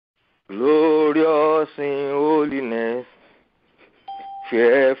glorious in holiness,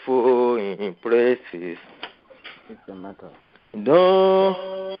 fearful in praises.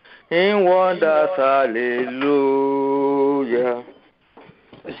 Done in wonders, hallelujah.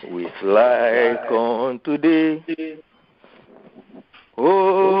 With like unto thee,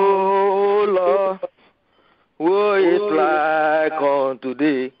 oh Lord, who is like unto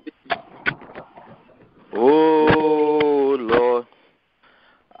thee, oh Lord,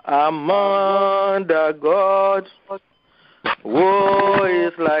 among the gods, who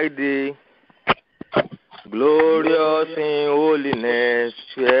is like thee, glorious in holiness,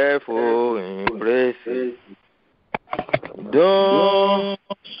 fearful in praises, done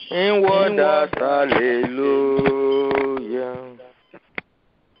in wonders, hallelujah.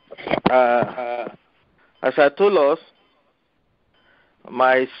 As I told us,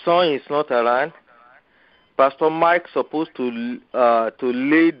 my son is not around. Pastor Mike supposed to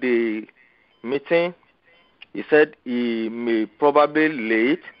lead the meeting. He said he may probably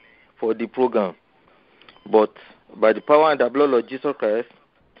late for the program, but by the power and the blood of Jesus Christ,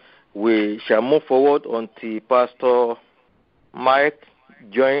 we shall move forward until Pastor Mike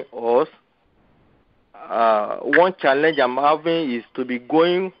join us. One challenge I'm having is to be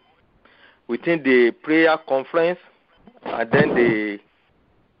going within the prayer conference and then the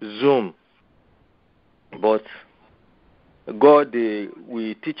Zoom. But God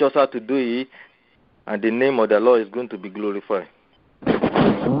will teach us how to do it, and the name of the Lord is going to be glorified.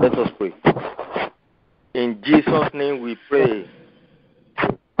 Let us pray. In Jesus' name we pray.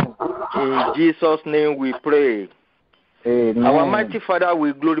 In Jesus' name we pray. Amen. Our mighty Father,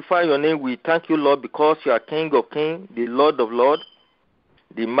 we glorify your name. We thank you, Lord, because you are King of kings, the Lord of lords,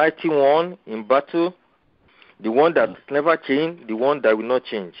 the mighty one in battle, the one that never changed, the one that will not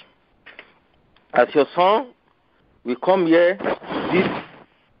change. As your son, we come here this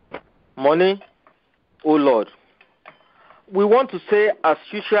morning, O Lord. We want to say as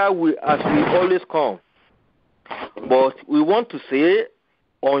usual, as we always come, but we want to say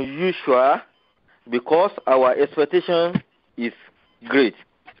unusual because our expectation is great,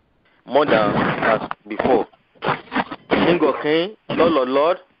 more than as before. King of Kings, Lord of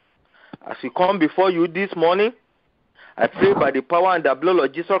Lord, as we come before you this morning, I pray by the power and the blood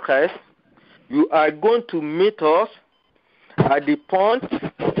of Jesus Christ, you are going to meet us at the point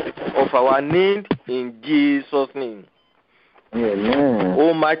of our need in Jesus' name. Amen.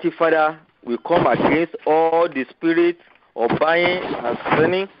 Almighty Father, we come against all the spirit of buying and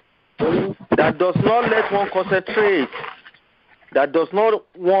selling that does not let one concentrate, that does not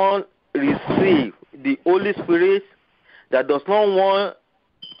want to receive the Holy Spirit, that does not want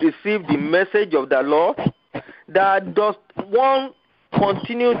to receive the message of the Lord, that does want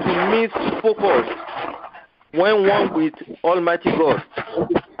continue to miss focus when one with Almighty God.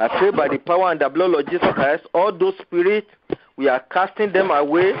 I pray by the power and the blood of Jesus Christ, all those spirits, we are casting them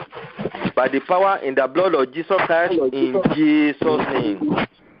away by the power and the blood of Jesus Christ in Jesus' name.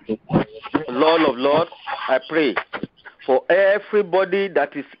 Lord of Lord, I pray for everybody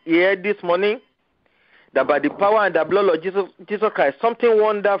that is here this morning, that by the power and the blood of Jesus Christ, something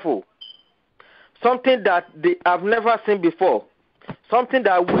wonderful, something that they have never seen before, something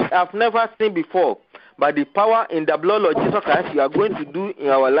that we have never seen before, by the power and the blood of Jesus Christ, you are going to do in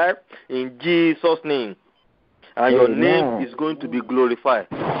our life in Jesus' name. And your name is going to be glorified.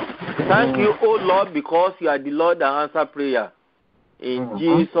 Thank you, O Lord, because you are the Lord that answers prayer. In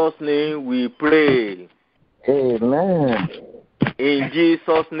Jesus' name we pray. Amen. In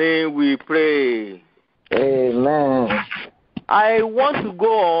Jesus' name we pray. Amen. I want to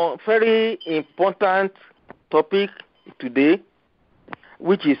go on very important topic today,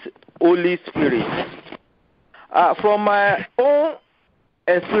 which is Holy Spirit. From my own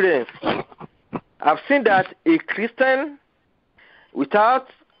experience, I've seen that a Christian without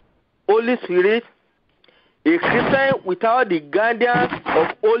Holy Spirit, a Christian without the guidance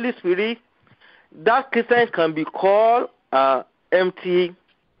of Holy Spirit, that Christian can be called an empty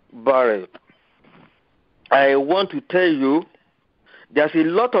barrel. I want to tell you, there's a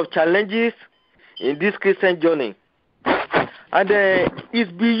lot of challenges in this Christian journey. And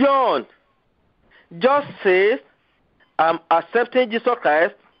it's beyond just say, I'm accepting Jesus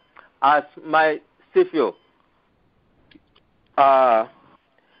Christ as my Savior.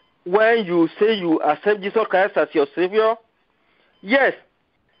 When you say you accept Jesus Christ as your Savior, yes,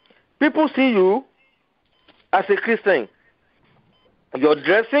 people see you as a Christian. Your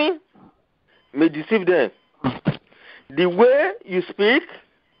dressing may deceive them. The way you speak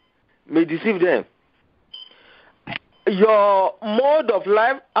may deceive them. Your mode of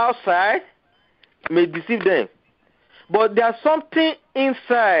life outside may deceive them. But there's something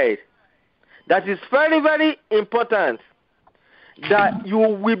inside that is very, very important that you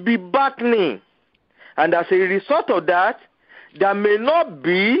will be battling. And as a result of that, there may not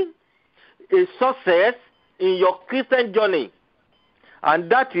be a success in your Christian journey.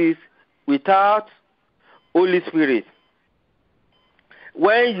 And that is without Holy Spirit.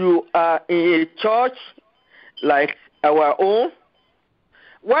 When you are in a church like our own,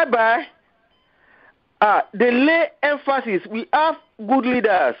 whereby they lay emphasis, we have good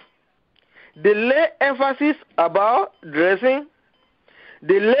leaders. They lay emphasis about dressing.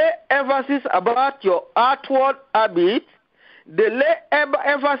 They lay emphasis about your outward habit. They lay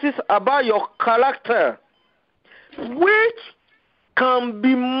emphasis about your character, which can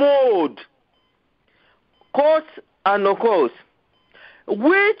be molded, quote and unquote,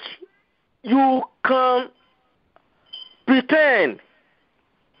 which you can pretend,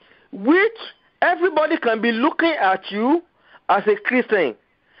 which everybody can be looking at you as a Christian,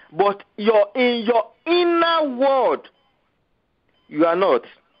 but you're in your inner world, you are not.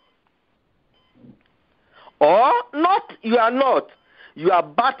 Or not, you are not. You are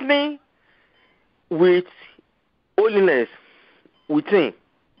battling with holiness within.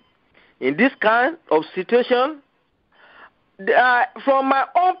 In this kind of situation, from my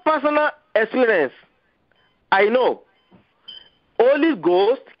own personal experience, I know Holy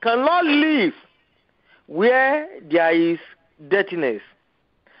Ghost cannot live where there is dirtiness,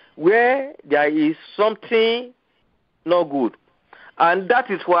 where there is something not good. And that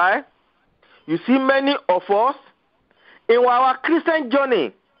is why you see many of us in our Christian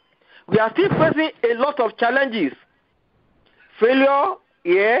journey, we are still facing a lot of challenges. Failure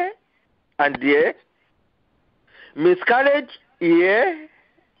here and there, miscarriage here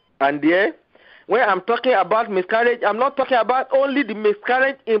and there. When I'm talking about miscarriage, I'm not talking about only the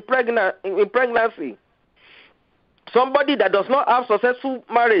miscarriage in pregnancy. Somebody that does not have successful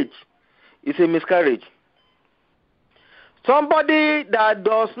marriage is a miscarriage. Somebody that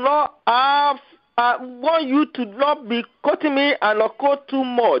does not have, want you to not be quoting me and not quote too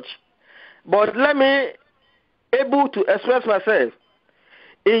much, but let me able to express myself.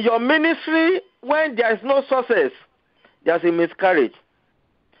 In your ministry, when there is no success, there's a miscarriage.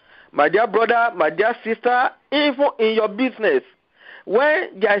 My dear brother, my dear sister, even in your business,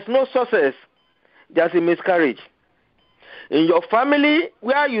 when there is no success, there's a miscarriage. In your family,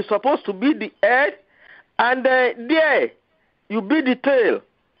 where you're supposed to be the head, and there you be the tail,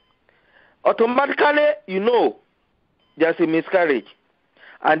 automatically you know there's a miscarriage.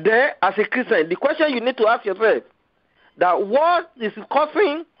 And then, as a Christian, the question you need to ask yourself, that what is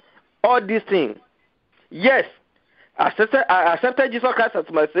causing all these things? Yes, I accepted Jesus Christ as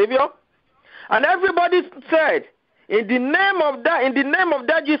my Savior, and everybody said, in the name of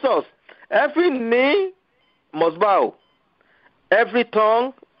that Jesus, every knee must bow, every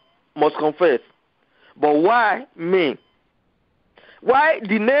tongue must confess. But why me? Why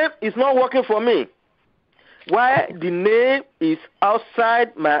the name is not working for me? Why the name is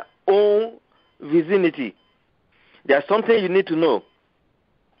outside my own vicinity? There's something you need to know.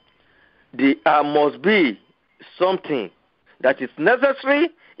 There must be something that is necessary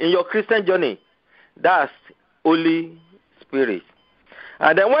in your Christian journey. That's Holy Spirit.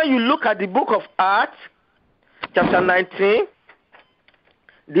 And then when you look at the book of Acts, chapter 19,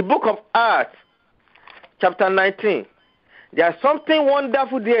 the book of Acts, chapter 19, there's something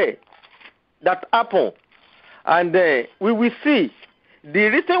wonderful there that happened. And we will see the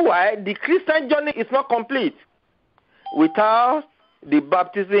reason why the Christian journey is not complete without the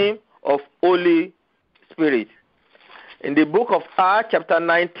baptism of Holy Spirit. In the book of Acts, chapter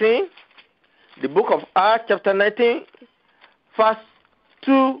 19, the book of Acts, chapter 19, verse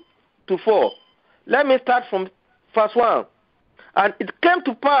 2 to 4. Let me start from verse 1. And it came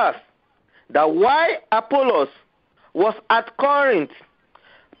to pass that while Apollos was at Corinth,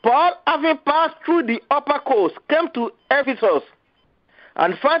 Paul, having passed through the upper coast, came to Ephesus,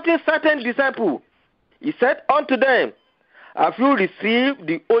 and finding certain disciples, he said unto them, have you received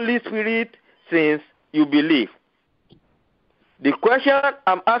the Holy Spirit since you believe? The question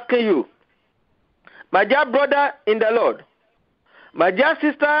I'm asking you, my dear brother in the Lord, my dear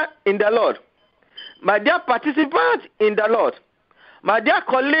sister in the Lord, my dear participant in the Lord, my dear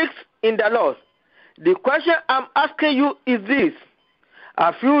colleagues in the Lord, the question I'm asking you is this: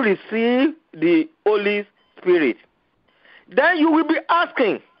 have you received the Holy Spirit? Then you will be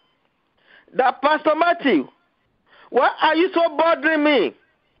asking that, Pastor Matthew, why are you so bothering me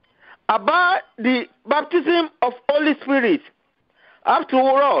about the baptism of Holy Spirit? After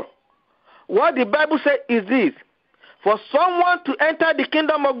all, what the Bible says is this: for someone to enter the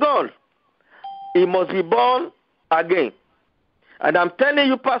kingdom of God, he must be born again. And I'm telling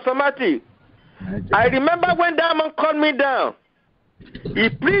you, Pastor Matthew, I remember when that man called me down. He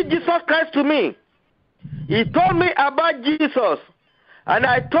preached Jesus Christ to me. He told me about Jesus. And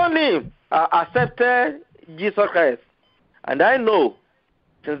I told him I accepted Jesus Christ. And I know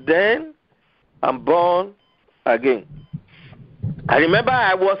since then I'm born again. I remember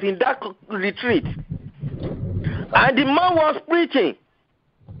I was in that retreat. And the man was preaching.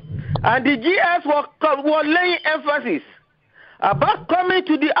 And the GS was laying emphasis about coming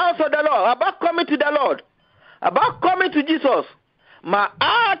to the house of the Lord, about coming to the Lord, about coming to Jesus. My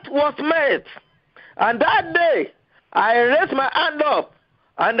heart was met. And that day, I raised my hand up.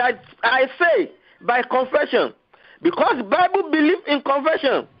 And I say, by confession, because the Bible believes in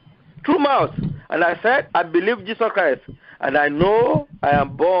confession through mouth. And I said, I believe Jesus Christ. And I know I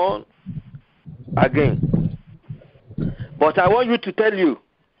am born again. But I want you to tell you,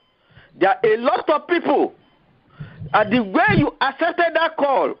 there are a lot of people, and the way you accepted that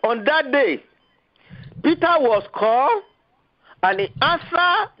call on that day, Peter was called, and he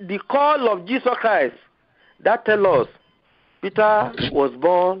answered the call of Jesus Christ. That tells us Peter was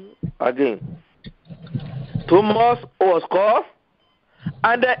born again. Thomas was called,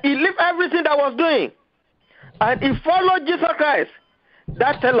 and he left everything that was doing, and he followed Jesus Christ.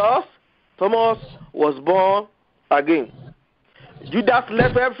 That tells us Thomas was born again. Judas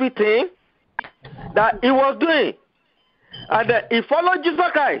left everything that he was doing, and he followed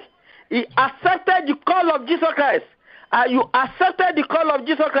Jesus Christ. He accepted the call of Jesus Christ, and you accepted the call of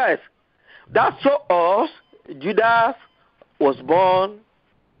Jesus Christ. That shows us Judas was born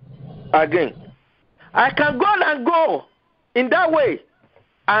again. I can go and go in that way.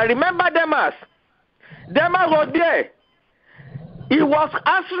 And remember Demas. Demas was there. He was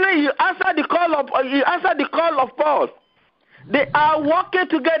answering. He answered the call of Paul. They are working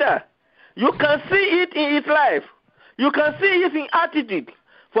together. You can see it in his life. You can see it in attitude.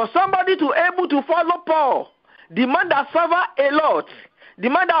 For somebody to able to follow Paul, the man that suffered a lot, the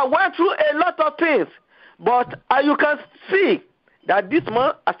man that went through a lot of things, but you can see that this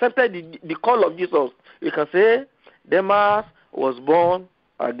man accepted the call of Jesus. You can say Demas was born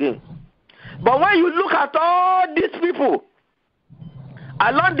again. But when you look at all these people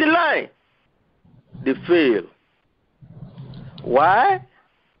along the line, they fail. Why?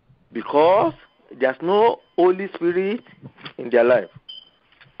 Because there's no Holy Spirit in their life.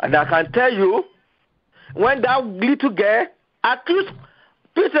 And I can tell you, when that little girl accused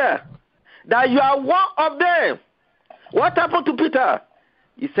Peter that you are one of them, what happened to Peter?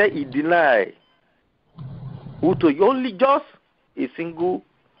 He said he denied. Who told you? Only just a single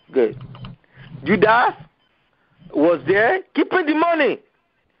girl. Judas was there keeping the money.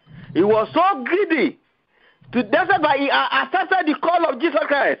 He was so greedy. That's why he accepted the call of Jesus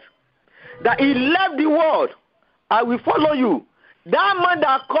Christ, that he left the world. I will follow you. That man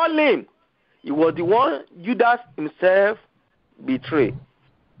that called him, he was the one Judas himself betrayed.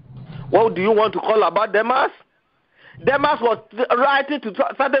 What do you want to call about Demas? Demas was writing to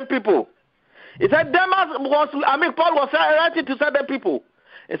certain people. He said Paul was writing to certain people.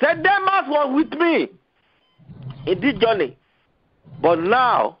 He said Demas was with me in this journey. But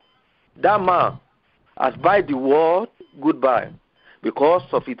now, that man has by the word goodbye because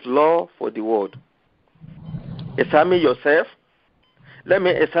of its love for the world. Examine yourself. Let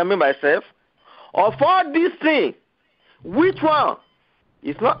me examine myself. Of all these things, which one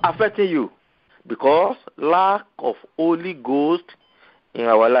is not affecting you? Because lack of Holy Ghost in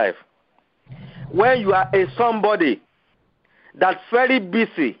our life. When you are a somebody that's very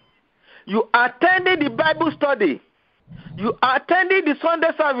busy, you attending the Bible study, you attending the Sunday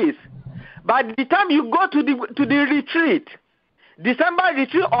service. By the time you go to the retreat, December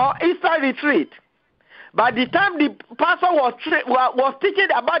retreat or Easter retreat, by the time the pastor was teaching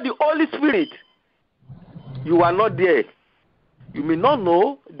about the Holy Spirit, you are not there. You may not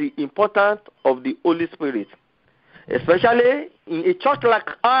know the importance of the Holy Spirit, especially in a church like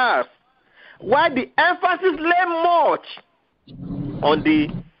ours, where the emphasis lay much on the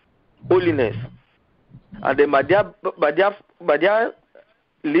holiness. And then, my dear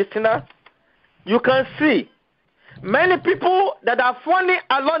listener, you can see many people that are falling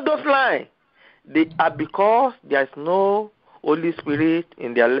along those lines. They are because there is no Holy Spirit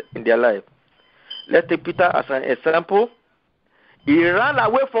in their life. Let's take Peter as an example. He ran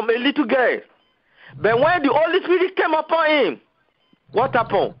away from a little girl. But when the Holy Spirit came upon him, what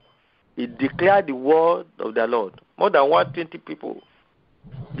happened? He declared the word of the Lord. More than 120 people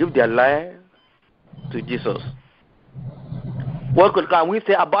give their life to Jesus. What can we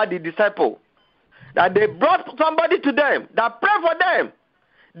say about the disciple? That they brought somebody to them that prayed for them.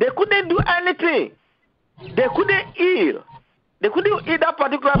 They couldn't do anything. They couldn't heal. They couldn't heal that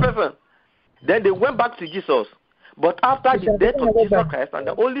particular person. Then they went back to Jesus. But after the death of Jesus Christ and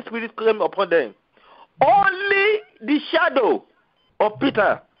the Holy Spirit came upon them, only the shadow of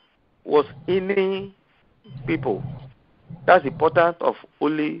Peter was healing people. That's the importance of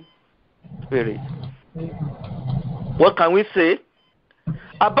Holy Spirit. What can we say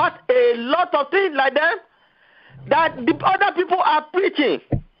about a lot of things like that that the other people are preaching,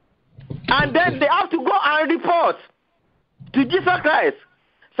 and then they have to go and report to Jesus Christ?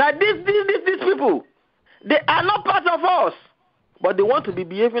 So these people, they are not part of us, but they want to be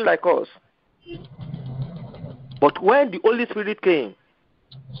behaving like us. But when the Holy Spirit came,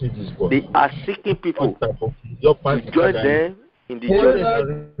 they are seeking people to join them in the church.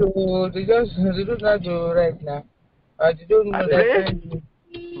 They don't have to right now. They don't know that.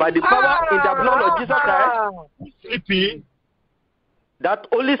 By the power in the blood of Jesus Christ, that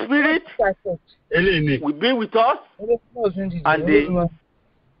Holy Spirit will be with us, and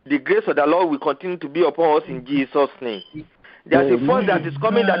the grace of the Lord will continue to be upon us in Jesus' name. There's a force that is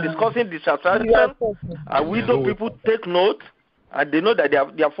coming that is causing distraction, and we know people take note, and they know that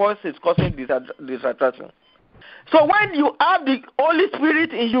their force is causing distraction. So when you have the Holy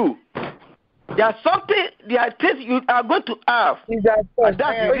Spirit in you, there's something, there are things you are going to have, and that's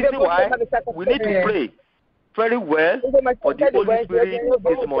the reason why we need to pray very well for the Holy Spirit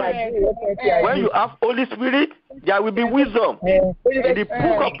this morning. When you have Holy Spirit, there will be wisdom. In the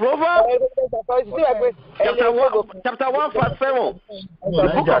book of Proverbs, chapter 1 verse 7. The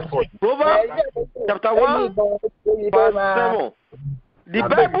book of Proverbs, chapter 1 verse 7. The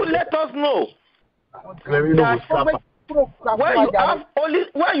Bible let us know that when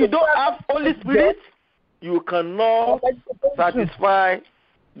you don't have Holy Spirit, you cannot satisfy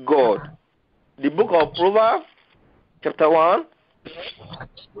God. The book of Proverbs, chapter 1,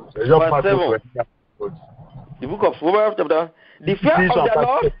 verse 7. The book of Proverbs, chapter 1. The fear of the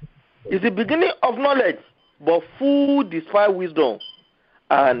Lord is the beginning of knowledge, but fool despise wisdom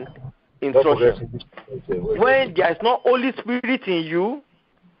and instruction. When there is no Holy Spirit in you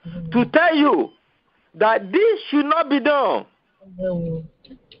to tell you that this should not be done,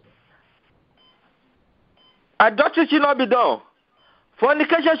 adultery should not be done,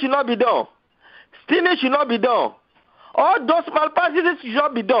 fornication should not be done, stealing should not be done, all those malpractices should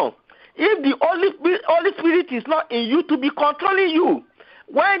not be done. If the Holy Spirit is not in you to be controlling you,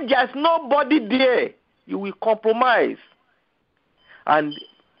 when there's nobody there, you will compromise. And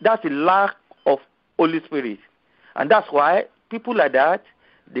that's a lack of Holy Spirit. And that's why people like that,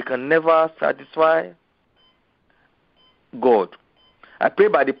 they can never satisfy God. I pray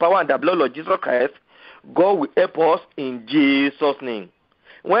by the power and the blood of Jesus Christ, God will help us in Jesus' name.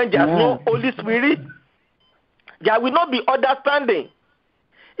 When there's no Holy Spirit, there will not be understanding.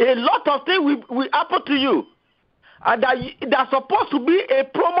 A lot of things will happen to you, and that's supposed to be a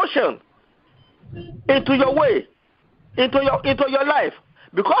promotion into your way, into your life.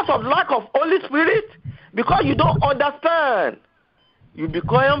 Because of lack of Holy Spirit, because you don't understand, you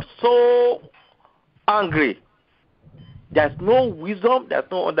become so angry. There's no wisdom, there's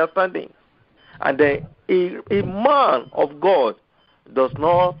no understanding. And a man of God does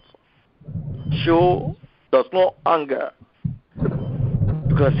not anger.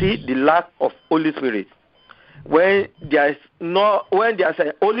 You can see the lack of Holy Spirit. When there's a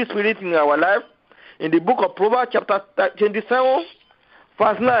Holy Spirit in our life, in the book of Proverbs, chapter 27,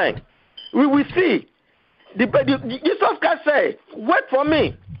 verse 9, we will see Jesus Christ say, "Wait for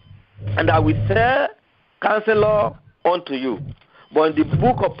me, and I will send counselor unto you." But in the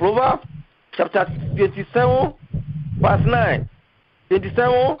book of Proverbs, chapter 27, verse 9,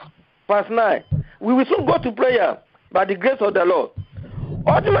 27, verse 9, we will soon go to prayer by the grace of the Lord.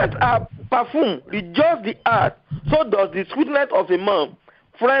 Ornaments are perfume, rejoice the heart, so does the sweetness of a man,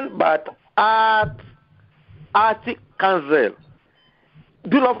 friend but hearty counsel.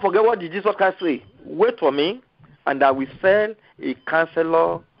 Do not forget what did Jesus Christ say. Wait for me, and I will send a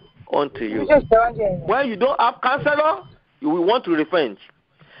counselor unto you. When you don't have counselor, you will want to repent.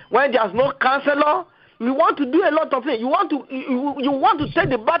 When there's no counselor, you want to do a lot of things. You want to take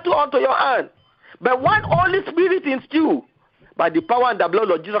the battle onto your hand. But when Holy Spirit is you, by the power and the blood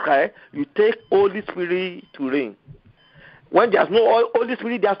of Jesus Christ, you take Holy Spirit to reign. When there's no Holy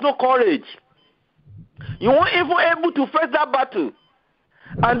Spirit, there's no courage. You won't even able to face that battle.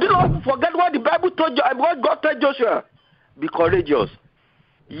 And do not forget what the Bible told you, what God told Joshua. Be courageous.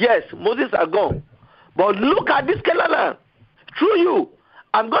 Yes, Moses are gone. But look at this Canaan. Through you,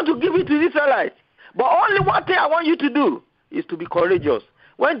 I'm going to give it to the Israelites. But only one thing I want you to do is to be courageous.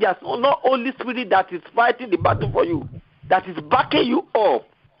 When there's no Holy Spirit that is fighting the battle for you, that is backing you up,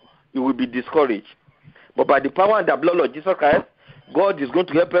 you will be discouraged. But by the power and the blood of Jesus Christ, God is going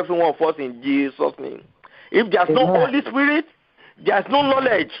to help every one of us in Jesus' name. If there's no Holy Spirit, there's no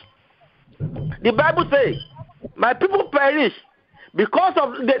knowledge. The Bible says, my people perish because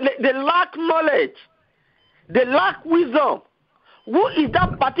of they lack knowledge. They lack wisdom. Who is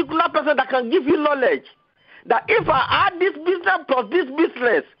that particular person that can give you knowledge? That if I add this business plus this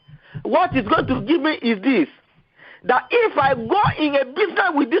business, what is going to give me is this. That if I go in a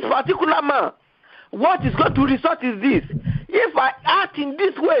business with this particular man, what is going to result is this. If I act in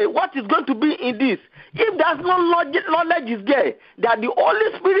this way, what is going to be in this? If there's no knowledge is there, that the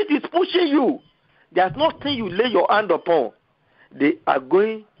Holy Spirit is pushing you, there's nothing you lay your hand upon. They are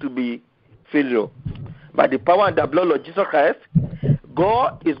going to be failure. By the power and the blood of Jesus Christ,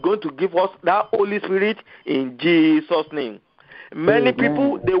 God is going to give us that Holy Spirit in Jesus' name. Many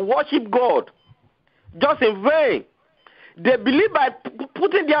people, they worship God just in vain. They believe by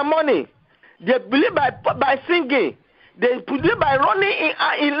putting their money. They believe by singing. They believe by running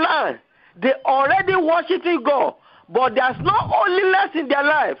in land. They already worshiping God, but there's no holiness in their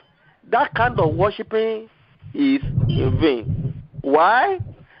life. That kind of worshiping is in vain. Why?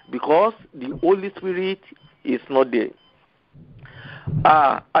 Because the Holy Spirit is not there.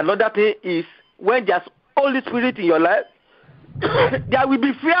 Another thing is, when there's Holy Spirit in your life, there will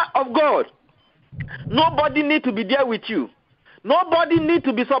be fear of God. Nobody need to be there with you. Nobody need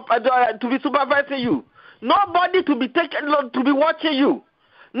to be supervising you. Nobody to be watching you.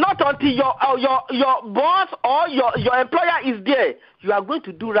 Not until your boss or your employer is there, you are going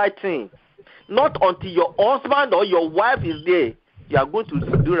to do right thing. Not until your husband or your wife is there, you are going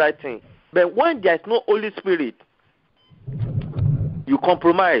to do right thing. But when there is no Holy Spirit, you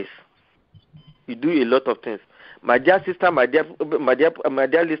compromise. You do a lot of things. My dear sister, my dear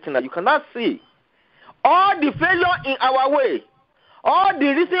listener, you cannot see all the failure in our way. All the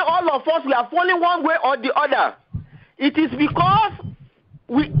reason all of us we are falling one way or the other. It is because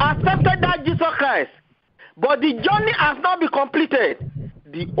we accepted that Jesus Christ, but the journey has not been completed.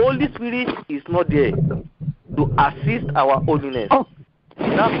 The Holy Spirit is not there to assist our holiness.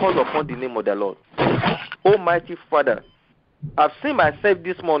 Now call upon the name of the Lord. Almighty Father, I've seen myself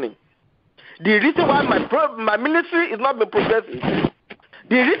this morning. The reason why my ministry is not been progressing,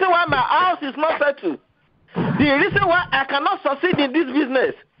 the reason why my house is not settled, the reason why I cannot succeed in this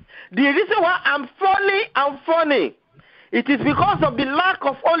business, the reason why I'm falling, it is because of the lack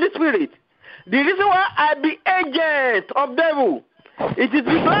of Holy Spirit. The reason why I be agent of devil, it is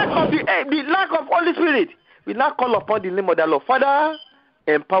because of the lack of Holy Spirit. We now call upon the name of the Lord. Father,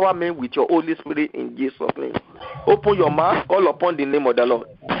 empower me with your Holy Spirit in Jesus' name. Open your mouth, call upon the name of the Lord.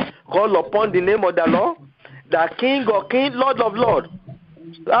 Call upon the name of the Lord, the King of Kings, Lord of Lords.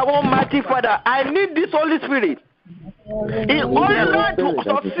 Our Almighty Father, I need this Holy Spirit in order to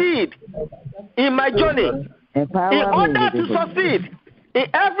succeed in my journey, in order to succeed in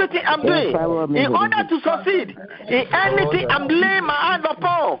everything I'm doing, in order to succeed in anything I'm laying my hand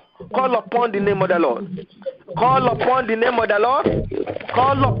upon. Call upon the name of the Lord. Call upon the name of the Lord.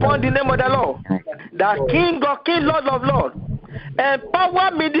 Call upon the name of the Lord, the King of Kings, Lord of Lords.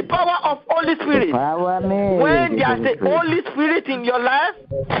 Empower me the power of Holy Spirit. When there's a Holy Spirit in your life,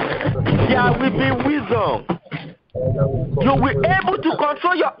 there will be wisdom. You will be able to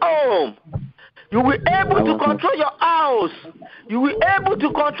control your home. You will be able to control your house. You will be able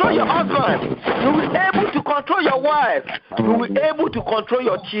to control your husband. You will be able to control your wife. You will be able to control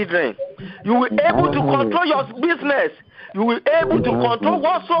your children. You will be able to control your business. You will be able to control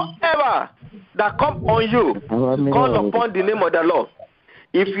whatsoever that come on you. Call upon the name of the Lord.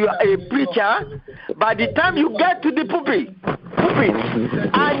 If you are a preacher, by the time you get to the pulpit,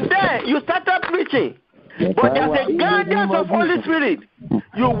 and then you started preaching, but there's a guidance of Holy Spirit,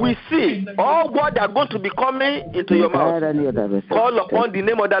 you will see all what are going to be coming into your mouth. Call upon the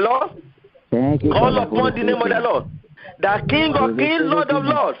name of the Lord. Call upon the name of the Lord, the King of Kings, Lord of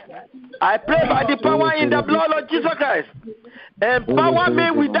Lords. I pray by the power in the blood of Jesus Christ. Empower me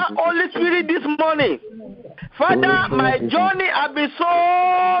with that Holy Spirit this morning. Father, my journey has been so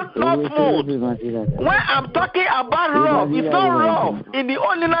not smooth. When I'm talking about rough, it's not rough in the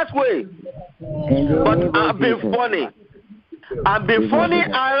holiness way. But I've been funny. I've been funny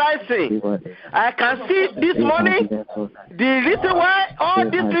and rising. I can see this morning the reason why all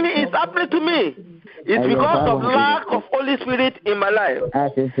this thing is happening to me is because of lack of Holy Spirit in my life.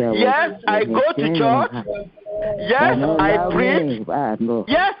 Yes, I go to church. Yes, I preach.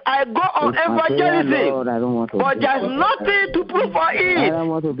 Yes, I go on evangelism. But there's nothing to prove for it.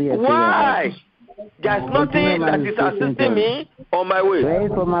 Why? There's nothing that is assisting me on my way. Pray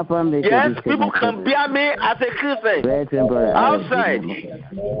for my family. Yes, people can bear me as a Christian outside,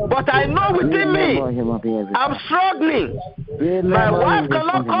 but I know within me I'm struggling. My wife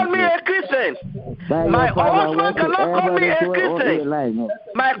cannot call me a Christian. My husband cannot call me a Christian.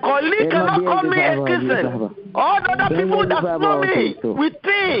 My colleague cannot call me a Christian. All the other people that know me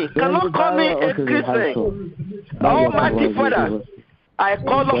within cannot call me a Christian. Almighty Father, I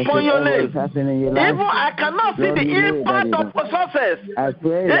call upon your name. Even I cannot see the impact of success,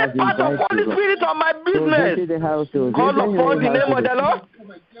 the impact of Holy Spirit on my business. Call upon the name of the Lord.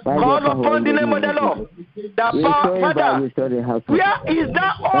 Call upon the name of the Lord. Father, where is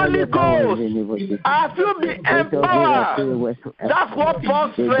that Holy Ghost? I feel be empowered. That's what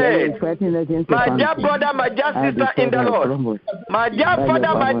Paul said. My dear brother, my dear sister in the Lord. My dear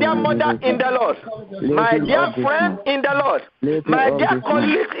father, my dear mother in the Lord. My dear friend in the Lord. My dear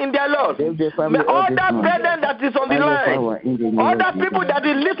colleagues in the Lord. May all that brethren that is on the line. All that people that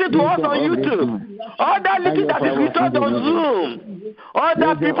is listening to us on YouTube. All that listening that is with us on Zoom. All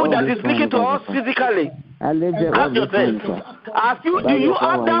that people that is speaking to us physically. Ask yourself, do you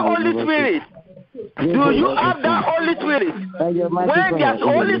have that Holy Spirit? Do you have that Holy Spirit? When there's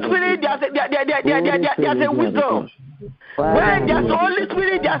Holy Spirit, there's a wisdom. When there's Holy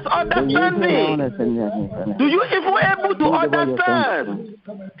Spirit, there's understanding. Do you even able to understand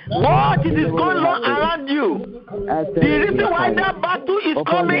what is going on around you? The reason why that battle is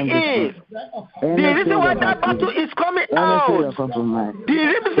coming in. The reason why that battle is coming out. The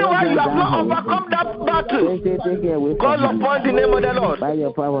reason why you have not overcome that battle. Call upon the name of the Lord.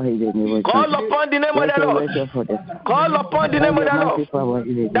 Call upon the name of the Lord. Call upon the name of the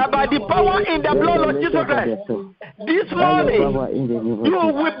Lord. That by the power in the blood of Jesus Christ, this morning, you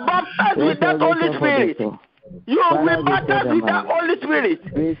will be baptized with that Holy Spirit. You will be baptized with that Holy Spirit.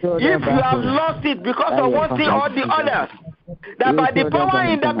 If you have lost it because of one thing or the other, that by the power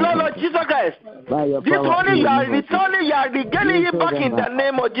in the blood of Jesus Christ, this morning you are returning, you are regaining it back in the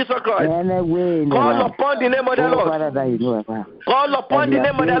name of Jesus Christ. Call upon the name of the Lord. Call upon the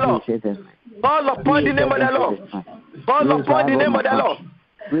name of the Lord. Call upon the name of the Lord. Call upon the name of the Lord.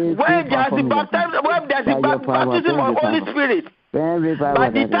 When there's the baptism of Holy Spirit, by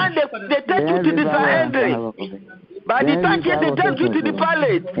the time they take you to the Sanhedrin, by the time they take you to the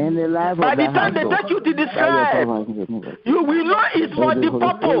palace, by the time they take you to the scribe, you will know it's for the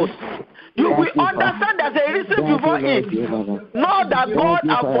purpose. You will understand there's a reason before it. Know that God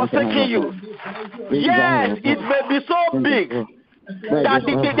has forsaken you. Yes, it may be so big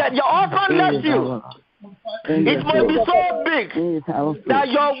that your husband left you. It may be so big that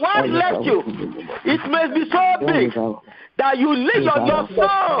your wife left you. It may be so big that you leave your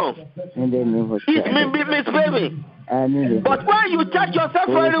son. It may be misbehaving. But when you check yourself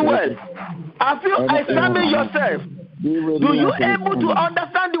very well, I feel examine yourself. Do you able to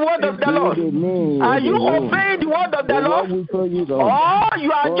understand the word of the Lord? Are you obeying the word of the Lord? Or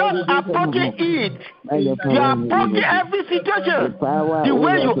you are just approaching it? You are approaching every situation the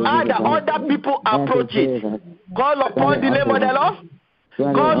way you are that other people approach it. Call upon the name of the Lord.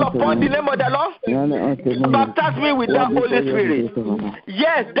 Call upon the name of the Lord. Baptize me with that Holy Spirit.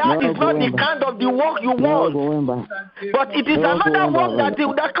 Yes, that is not the kind of the work you want. But it is another work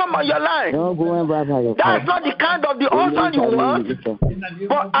that come on your life. That's not the kind of the husband you want.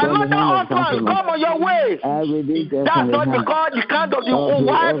 But another husband come on your way. That's not the kind of the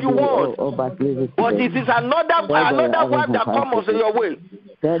wife you want. But it is another wife that comes on your way.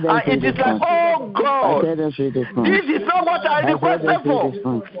 And it is like, oh God, this is not what I requested for.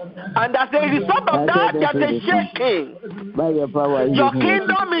 And as a result of that, there's a shaking. Your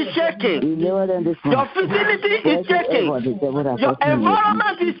kingdom is shaking. Your facility is shaking. Your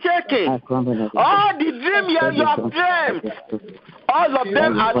environment is shaking. All the dreams you have dreamed, all of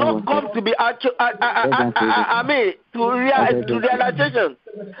them are not come to be to realization.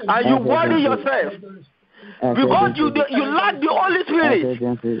 And you worry yourself. Because you lack the Holy Spirit.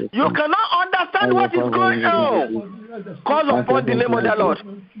 You cannot understand what is going on. Call upon the name of the Lord.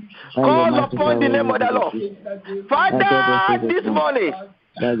 Call upon the name of the Lord. Father, this morning,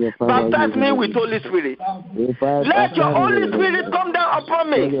 baptize me with Holy Spirit. Let your Holy Spirit come down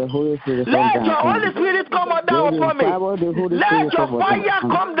upon me. Let your Holy Spirit come down upon me. Let your fire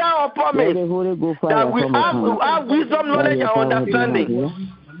come down upon me. That we have wisdom, knowledge, and understanding.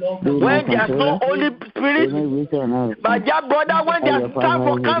 When there's no Holy Spirit, my dear brother, when there's time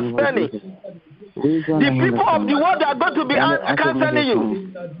for counseling, the people of the world are going to be counseling you.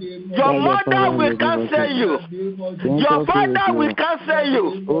 Your mother will counsel you. Your father will counsel you.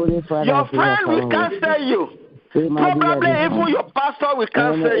 Your friend will counsel you. Probably even your pastor will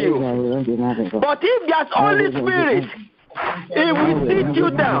cancel you. But if there's Holy Spirit, it will sit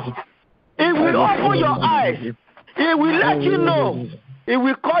you down. It will open your eyes. It will let you know. It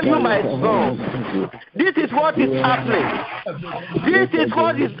will call you my son. This is what is happening. This is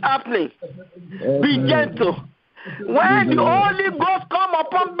what is happening. Be gentle. When the Holy Ghost come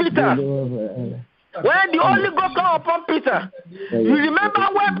upon Peter, when the Holy Ghost come upon Peter, you remember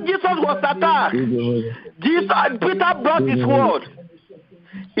when Jesus was attacked? Peter brought his word.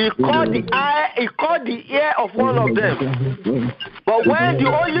 He caught the ear of one of them. But when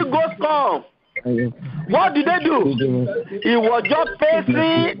the Holy Ghost come, what did they do? He was just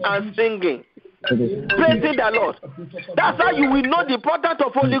pacing and singing, praising the Lord. That's how you will know the importance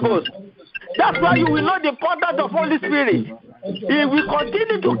of Holy Ghost. That's why you will know the importance of Holy Spirit. He will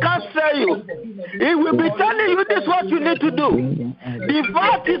continue to counsel you. He will be telling you this is what you need to do. The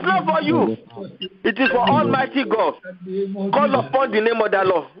fight is not for you. It is for Almighty God. Call upon the name of the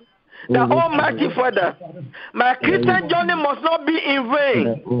Lord. The Almighty Father, my Christian journey must not be in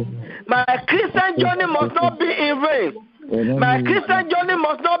vain. My Christian journey must not be in vain. My Christian journey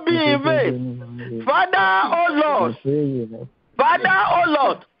must not be in vain. Father, oh Lord. Father, oh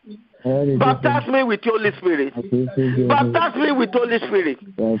Lord. Baptize me with your Holy Spirit. Baptize me with Holy Spirit.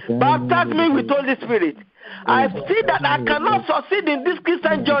 Baptize me with Holy Spirit. I see that I cannot succeed in this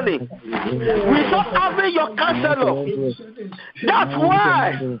Christian journey without having your counselor. That's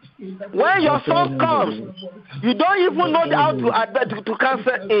why when your son comes, you don't even know how to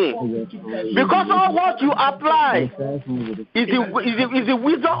counsel him. Because all what you apply is the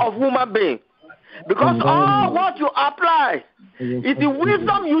wisdom of human being. Because all what you apply is the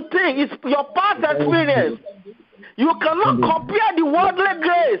wisdom you think, it's your past experience. You cannot compare the worldly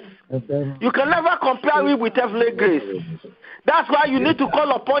grace. You can never compare it with heavenly grace. That's why you need to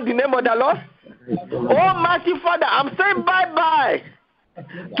call upon the name of the Lord. Almighty Father, I'm saying bye-bye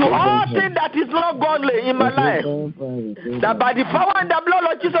to all things that is not godly in my life. That by the power and the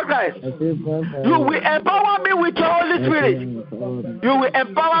blood of Jesus Christ, you will empower me with your Holy Spirit. You will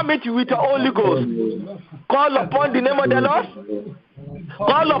empower me with your Holy Ghost. Call upon the name of the Lord.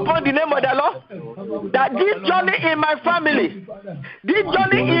 Call upon the name of the Lord. That this journey in my family, this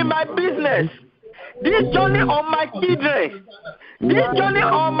journey in my business, this journey on my children, this journey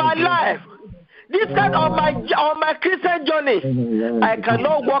on my life, this kind of my Christian journey, I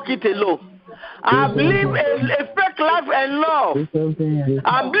cannot walk it alone. I've lived a fake life enough.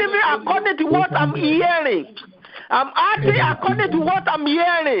 I'm living according to what I'm hearing. I'm acting according to what I'm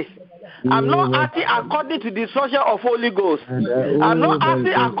hearing. I'm not acting according to the instruction of Holy Ghost. I'm not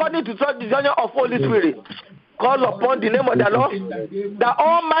acting according to the instruction of Holy Spirit. Call upon the name of the Lord, the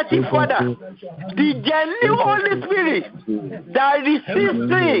Almighty Father, the genuine Holy Spirit that receives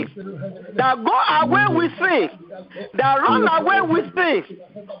things, that go away with things, that run away with things.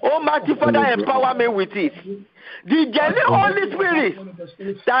 Almighty Father, empower me with it. The genuine Holy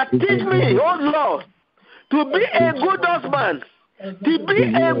Spirit that teach me, oh Lord, to be a good husband, to be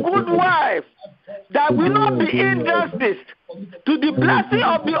a good wife, that will not be injustice to the blessing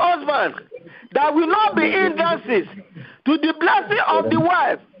of the husband, that will not be injustice to the blessing of the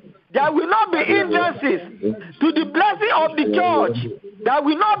wife, that will not be injustice to the blessing of the church, that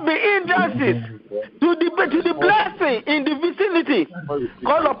will not be injustice to the blessing in the vicinity.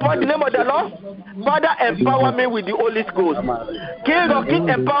 Call upon the name of the Lord. Father, empower me with the Holy Ghost. King of Kings,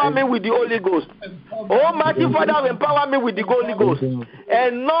 empower me with the Holy Ghost. Almighty Father, empower me with the Holy Ghost.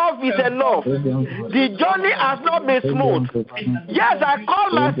 Enough is enough. The journey has not been smooth. Yes, I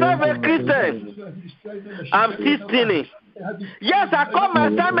call myself a Christian. I'm still sinning. Yes, I call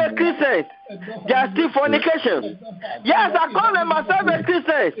myself a Christian. There are still fornication. Yes, I call myself a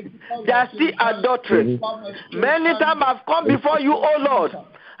Christian. There are still adultery. Many times I've come before you, oh Lord,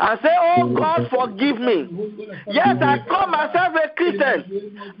 and say, oh God, forgive me. Yes, I call myself a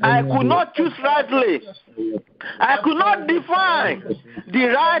Christian. I could not choose rightly. I could not define the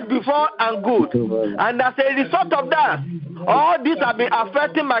right before and good. And as a result of that, all this have been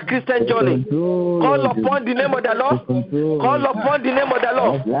affecting my Christian journey. Call upon the name of the Lord. Call upon the name of the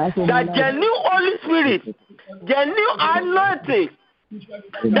Lord. That genuine Holy Spirit, genuine anointing,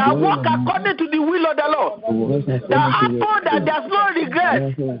 that walk according to the will of the Lord. That happen that there's no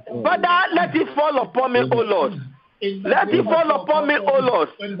regret. Father, let it fall upon me, O Lord. Let it fall upon me, O Lord.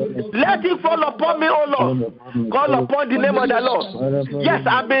 Let it fall upon me, O Lord. Call upon the name of the Lord. Yes,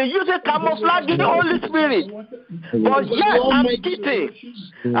 I've been using camouflaging the Holy Spirit. but yet I'm cheating.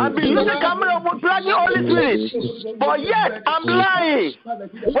 I've been using camera plugging Holy Spirit, but yet I'm lying.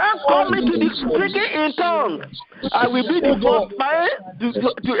 When coming to the speaking in tongues, I will be the first man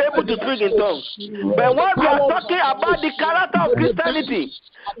to able to speak in tongues. But when we are talking about the character of Christianity,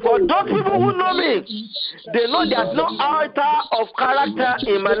 for those people who know me, they know there's no altar of character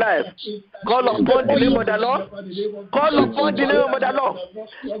in my life. Call upon the name of the Lord. Call upon the name of the Lord.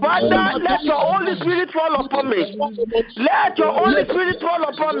 Father, let your Holy Spirit fall upon me. Let your Holy Spirit fall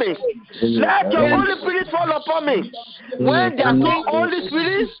upon me. Let your Holy Spirit fall upon me. When there's no Holy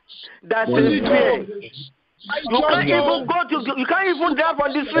Spirit, that's a fear. You can't even you can't even drive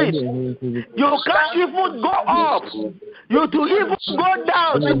on the street. You can't even go up. You to even go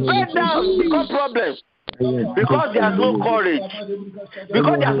down, to bend down, become problem. Because there's no courage.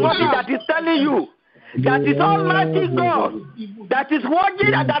 Because there's nothing that is telling you that is Almighty God that is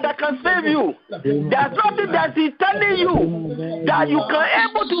working and that can save you. There's nothing that is telling you that you can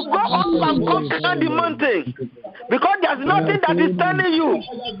able to go up and conquer the mountain. Because there's nothing that is telling you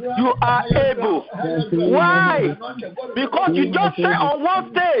you are able. Why? Because you just say on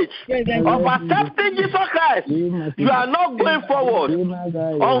one stage of accepting Jesus Christ, you are not going forward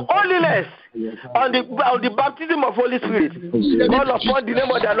on holiness, on the baptism of Holy Spirit. Call upon the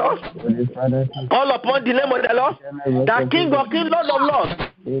name of the Lord. Call upon the name of the Lord, the King of Kings, Lord of Lords,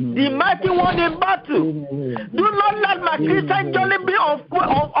 the mighty one in battle. Do not let my Christian journey be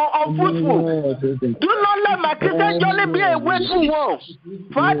unfruitful. Do not let my Christian journey be a wasteful one.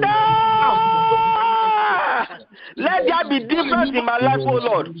 Father, let there be difference in my life, oh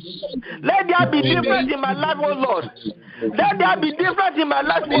Lord. Let there be difference in my life, oh Lord. Let there be difference in my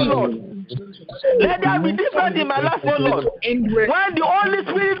life, oh Lord. Let there be difference in my life, oh Lord. When the Holy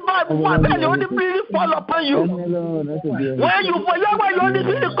Spirit fall upon you, when the Holy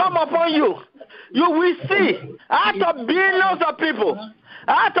Spirit come upon you, you will see out of billions of people,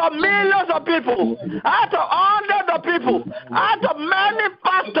 out of millions of people, out of hundreds of people, out of many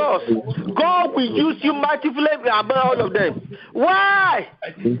pastors, God will use you mightily above all of them. Why?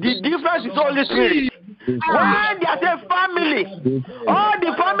 The difference is Holy Spirit. When there's a family, all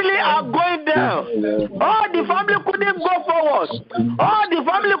the family are going down. All the family couldn't go forward. All the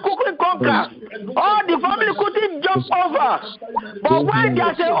family couldn't conquer. All the family couldn't jump over. But when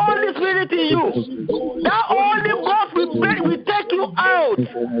there's a Holy Spirit in you, that Holy Ghost will take you out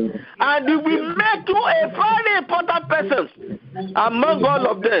and it will make you a very important person among all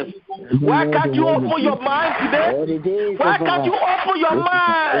of them. Why can't you open your mind today? Why can't you open your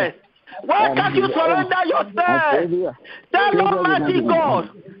mind? Why can't you surrender yourself? Tell Almighty God,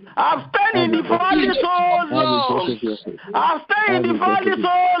 I've stayed in the valley so long. I've stayed in the valley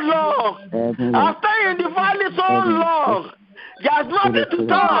so long. I've stayed in the valley so long. There's nothing to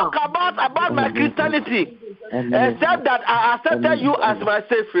talk about my Christianity except that I accepted you as my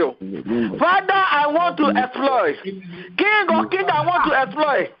Savior. Father, I want to exploit. King of Kings, I want to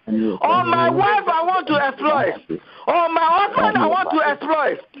exploit. On my wife, I want to exploit. On my husband, I want to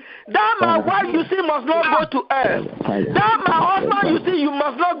exploit. That my wife, you see, must not go to hell. That my husband, you see, you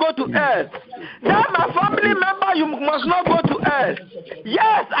must not go to hell. That my family member, you must not go to hell.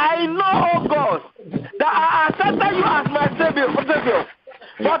 Yes, I know, oh God, that I accepted you as my Savior.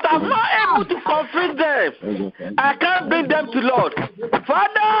 But I'm not able to convince them. I can't bring them to Lord.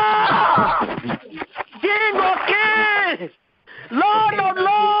 Father, King of Kings, Lord of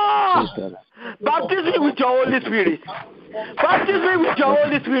Lords, baptize me with your Holy Spirit. Baptize me with your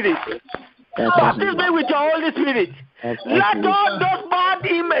Holy Spirit. Baptize me with your Holy Spirit. Let all those bad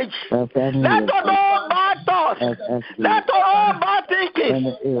images, let all those bad thoughts, let all bad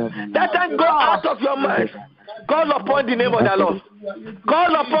thinking, let them go out of your mind. Call upon the name of the Lord.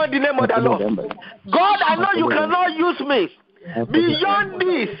 Call upon the name of the Lord. God, I know you cannot use me. Beyond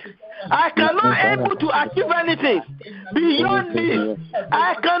this, I cannot able to achieve anything. Beyond this,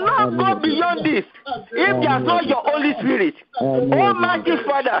 I cannot go beyond this if there's not your Holy Spirit. Almighty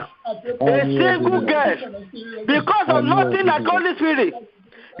Father, a single girl, because of nothing like Holy Spirit,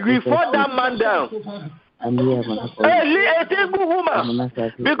 we fought that man down. A single woman,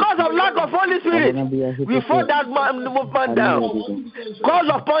 because of lack of Holy Spirit, we fought that man down. Call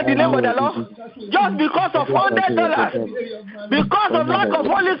upon the name of the Lord. Just because of $100, because of lack of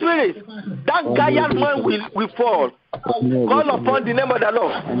Holy Spirit, that giant man will fall. Call upon the name of the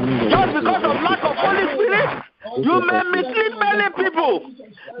Lord. Just because of lack of Holy Spirit, you may mislead many people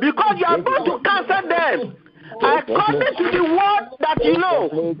because you are going to cancel them. According to the word that you know,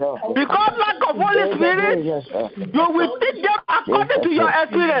 because lack of Holy Spirit, you will teach them according to your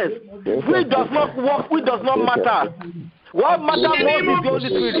experience, which does not work, which does not matter. What matters most is the Holy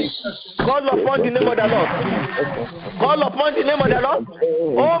Spirit. Call upon the name of the Lord. Call upon the name of the Lord.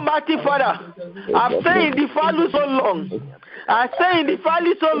 Almighty Father, I've stayed in the valley so long. I stay in the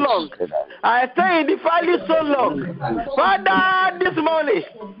valley so long. I stay in the valley so long. Father, this morning,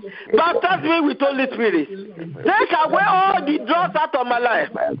 baptize me with Holy Spirit. Take away all the drugs out of my life.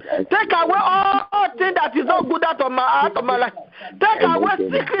 Take away all things that is not good out of my life. Take away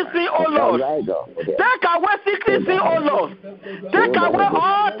secrecy, oh Lord. Take away secrecy, oh Lord. Take away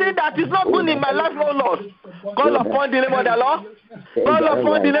all things that is not good in my life, oh Lord. Call upon the name of the Lord. Call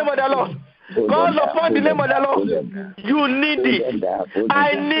upon the name of the Lord. Call upon the name of the Lord. You need it.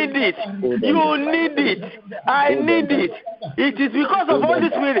 I need it. You need it. I need it. It is because of Holy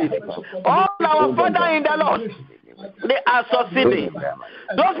Spirit. All our Father in the Lord, they are succeeding.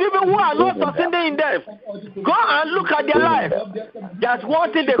 Those people who are not succeeding in them, go and look at their life. There's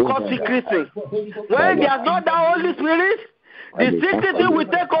one thing they call secrecy. When there's not the Holy Spirit, the secrecy will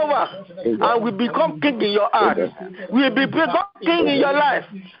take over and will become king in your heart. Will become king in your life,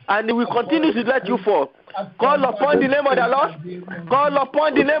 and it will continue to let you fall. Call upon the name of the Lord. Call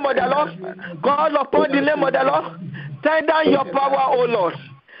upon the name of the Lord. Call upon the name of the Lord. Send down your power, O Lord.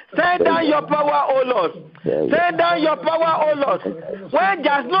 Send down your power, O Lord. Send down your power, O Lord. When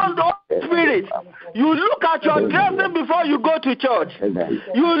there's no Spirit, you look at your dressing before you go to church.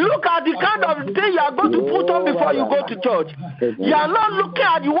 You look at the kind of thing you are going to put on before you go to church. You are not looking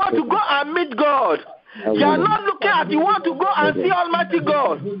at you want to go and meet God. You are not looking at you want to go and see Almighty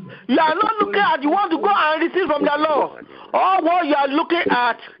God. You are not looking at you want to go and receive from the Lord. All what you are looking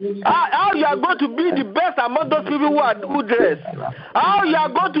at, how you are going to be the best among those people who dress. How you are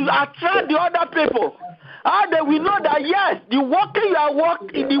going to attract the other people. How they will know that yes, the work you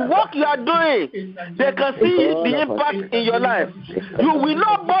are doing, they can see the impact in your life. You will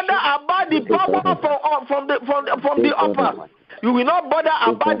not bother about the power from the upper. You will not bother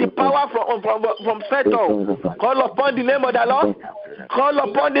about the power from Satan. Call upon the name of the Lord. Call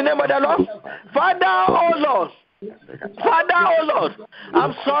upon the name of the Lord. Father, oh Lord. Father, oh Lord,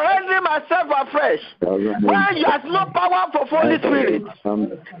 I'm surrendering myself afresh. When you have no power for Holy Spirit,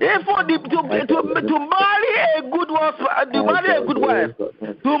 if to marry a good wife,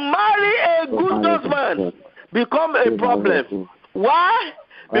 to marry a good husband, become a problem. Why?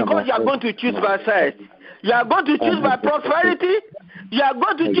 Because you are going to choose by sight. You are going to choose by prosperity. You are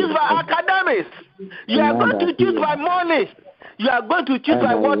going to choose by academics. You are going to choose by money. You are going to choose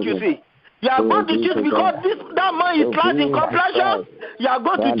by what you see. You are going to choose because that man is class in complexion. You are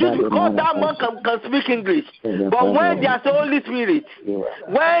going to choose because that man can speak English. But when there's Holy Spirit,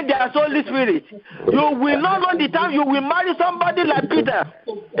 you will not know the time you will marry somebody like Peter,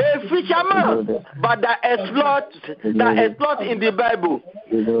 a fisherman, but that exploit in the Bible.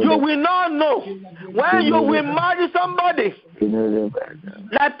 You will not know when you will marry somebody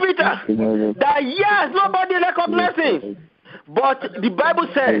like Peter, that yes, nobody recognizes him. But the Bible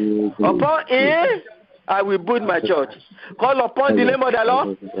says, upon him I will build my church. Call upon the name of the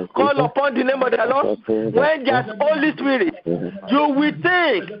Lord. Call upon the name of the Lord. When there's Holy Spirit, you will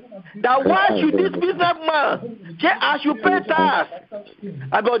think that why should this businessman, I should pay tax?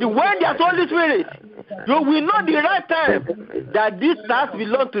 But when there's Holy Spirit, you will know the right time that this tax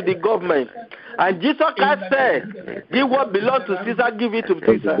belongs to the government. And Jesus Christ said, give what belongs to Caesar, give it to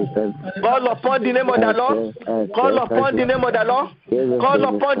Caesar. Call upon the name of the Lord. Call upon the name of the Lord.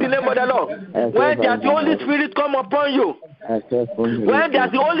 Call upon the name of the Lord. When there's the Holy Spirit come upon you, when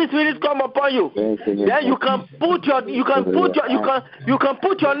there's the Holy Spirit come upon you, then you can put your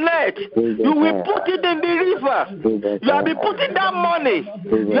net. You will put it in the river. You have been putting that money.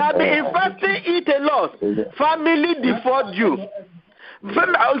 You have been investing it a lot. Family default you.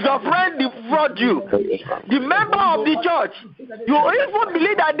 Your friend defraud you. The member of the church, you even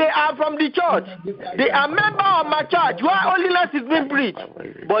believe that they are from the church. They are member of my church where holiness is being preached,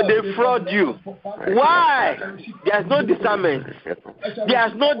 but they fraud you. Why? There's no discernment.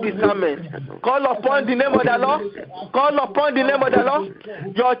 There's no discernment. Call upon the name of the Lord. Call upon the name of the Lord.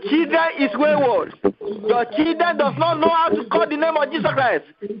 Your children is wayward. Your children does not know how to call the name of Jesus Christ.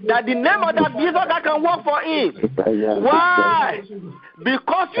 That the name of that Jesus Christ can work for him. Why?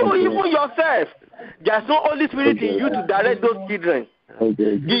 Because you even yourself, there's no Holy Spirit in you to direct those children.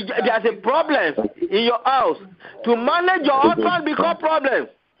 There's a problem in your house. To manage your husband become problem.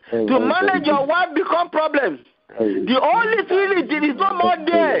 To manage your wife become problem. The Holy Spirit is no more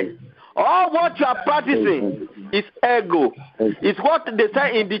there. All what you are practicing is ego. It's what they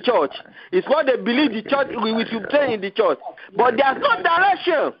say in the church. It's what they believe the church we should say in the church. But there's no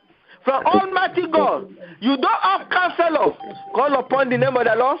direction from Almighty God. You don't have counselor. Call upon the name of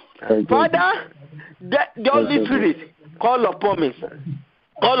the Lord. Father, the Holy Spirit, Call upon me.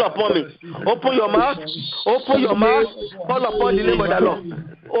 Call upon me. Open your mouth. Open your mouth. Call upon the name of the Lord.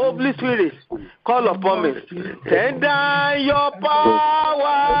 Holy Spirit, call upon me. Send down your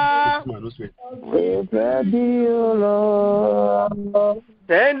power.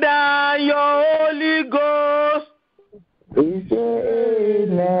 Send down your Holy Ghost.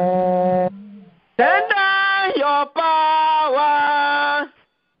 Send down your power.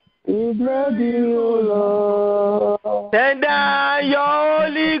 Send down your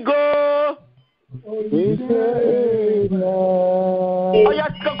Holy Ghost. Oh,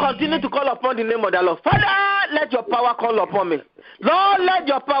 yes, continue to call upon the name of the Lord. Father, let your power call upon me. Lord, let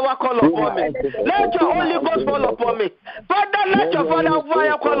your power call upon me. Let your Holy Ghost fall upon me. Father, let your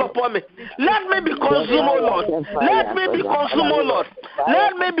fire call upon me. Let me be consumed, O Lord. Let me be consumed, O Lord.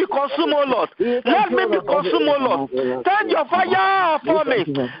 Let me be consumed, O Lord. Let me be consumed, O Lord. Send your fire upon me.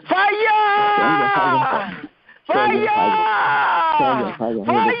 Fire! Fire!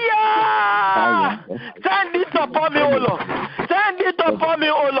 Fire! Send it upon me, O Lord. Send it upon me,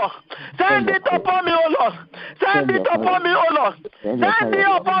 O Lord. Send it upon me, O Lord. Send it upon me, O Lord. Send it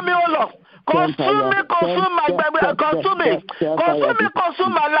upon me, O Lord. Consume me, consume my baby, consume me,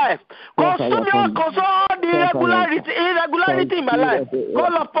 consume my life, consume all the irregularity in my life.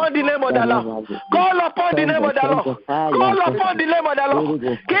 Call upon the name of the Lord. Call upon the name of the Lord. Call upon the name of the Lord.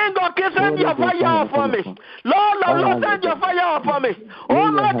 King of Kings, send your fire upon me. Lord of Lords, send your fire upon me.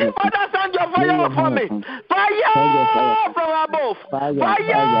 Almighty Father, send your fire upon me. Fire from above. Fire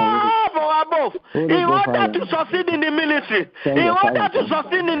from above. In order to succeed in the ministry, in order to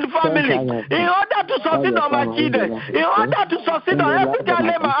succeed in the family, in order to succeed on my children, in order to succeed on everything I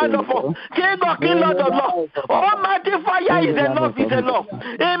lay my hand upon. King of Kings, Lord of Lords, Almighty fire is enough, is enough.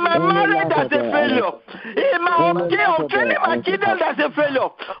 In my marriage, there's a failure. In my training my children, there's a failure.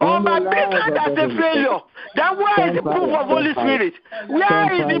 On my business, there's a failure. Then where is the proof of Holy Spirit?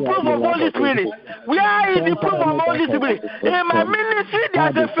 Where is the proof of Holy Spirit? Where is the proof of Holy Spirit? In my ministry,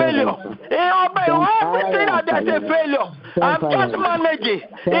 there's a failure. In everything, there's a failure. I'm just managing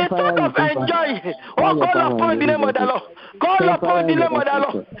instead of enjoying. Oh, call upon the name of the Lord. Call upon the name of the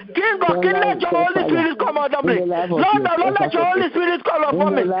Lord. King of Kings, let your Holy Spirit come out of me. Lord of Lords, let your Holy Spirit come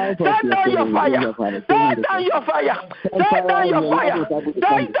upon me. Send down your fire. Send down your fire. Send down your fire.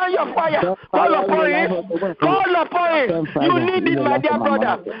 Send down your fire. Call upon him. Call upon him. You need it, my dear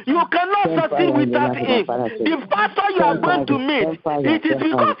brother. You cannot succeed without him. The pastor you are going to meet, it is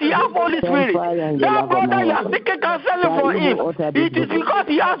because he has Holy Spirit. That brother you are seeking counseling for him, it is because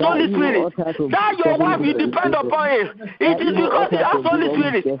he has Holy Spirit. That your wife you depend upon him, it is because he has Holy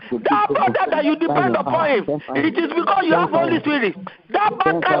Spirit. That brother that you depend upon him, it is because you have Holy Spirit. That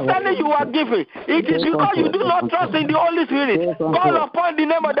bad counseling you are giving, it is because you do not trust in the Holy Spirit. Call upon the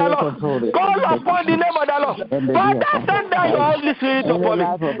name of the Lord. Call upon the name of the Lord. Father, send down your Holy Spirit upon me.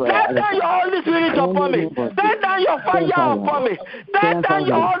 Send down your Holy Spirit upon me. Send down your fire upon me. Send down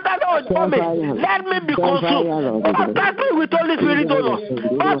your altar upon me. Let me be consumed. Baptize me with Holy Spirit, O Lord.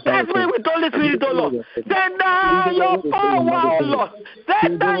 Baptize me with Holy Spirit, O Lord. Send down your power, O Lord.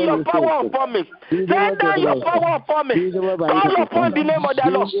 Send down your power upon me. Send down your power upon me. Call upon the name of the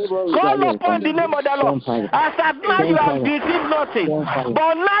Lord. Call upon the name of the Lord. As at now you have received nothing,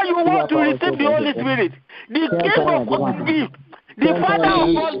 but now you want to receive the Holy Spirit, the King of all gifts, the Father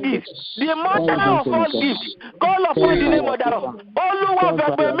of all gifts, the Mother of all gifts. Call upon the name of the Lord. Olúwa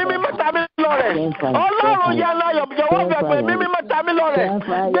fẹ̀fẹ̀ mímí mẹ́ta mi lọ́rẹ̀. Ọlọ́run yẹn láyọ̀ jọ̀wọ́ fẹ̀fẹ̀ mímí mẹ́ta mi lọ́rẹ̀.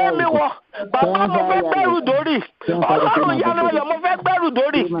 Gbé mi wọ̀. Bàbá mo fẹ́ gbẹ́rù dórí. Ọlọ́run yẹn láyọ̀ mo fẹ́ gbẹ́rù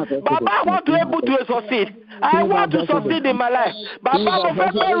dórí. Bàbá I want to able to succeed. I want to succeed in my life. Bàbá mo fẹ́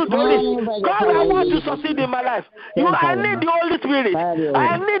gbẹ́rù dórí. God, I want to succeed in my life. I need the Holy Spirit.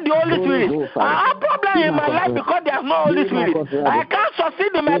 I need the Holy Spirit. I have problem in my life because there's no Holy Spirit. I can't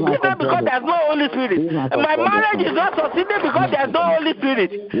succeed in my business because there's no Holy Spirit. My marriage is not succeeding because there's no Holy Spirit.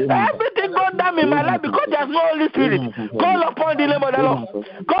 Everything goes down in my life because there's no Holy Spirit. Call upon the name of the Lord.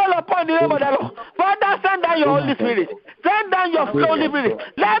 Call upon the name of the Lord. Father, send down your Holy Spirit. Send down your Holy Spirit.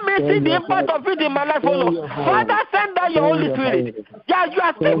 Let me see the impact of it in my life, O Lord. Father, send down your Holy Spirit. Yeah, you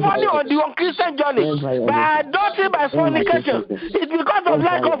are still falling on the Christian journey by adultery, by fornication. It's because of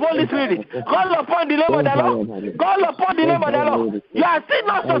lack of Holy Spirit. Call upon the name of the Lord. Call upon the name of the Lord. You are still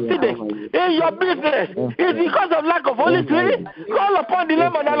not succeeding in your business. It's because of lack of Holy Spirit. Call upon the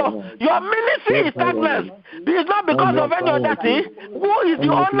name of the Lord. Your ministry is stagnant. It's not because of any other thing. Who is the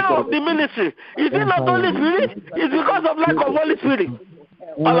owner of the ministry? Is it not Holy Spirit? It's because of lack of Holy Spirit.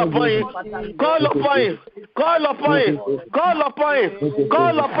 Call upon him. Call upon him. Call upon him. Call upon him.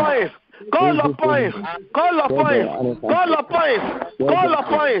 Call upon him. Call upon him. Call upon him. Call upon him. Call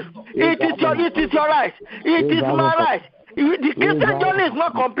upon him. It is your right. It is my right. The Christian journey is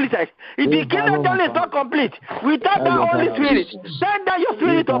not completed. The Christian journey is not complete without the Holy Spirit. Send down your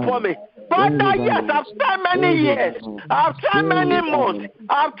Spirit upon me. Father, yes, I've tried many years. I've tried many months.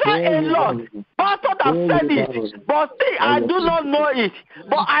 I've tried a lot. Pastor have said it, but see, I do not know it.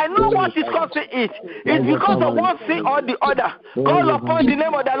 But I know what is causing it. It's because of one thing or the other. Call upon the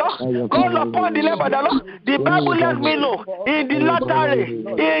name of the Lord. Call upon the name of the Lord. The Bible lets me know in the latter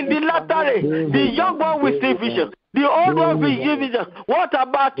the young one will see vision. The old one will give vision. What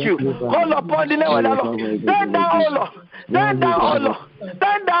about you? Call upon the name of the Lord. Send down, O Lord. Send down, O Lord.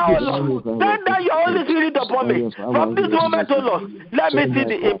 Send down, O Lord. Send down your Holy Spirit upon me. From this moment, O Lord, let me see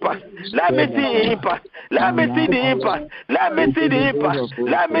the impact. Let me see the impact. Let me see the impact. Let me see the impact.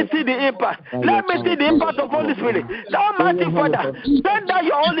 Let me see the impact. Let me see the impact of Holy Spirit. Almighty Father, send down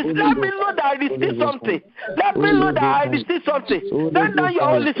your Holy Spirit. Let me know that I receive something. Let me know that I receive something. Send down your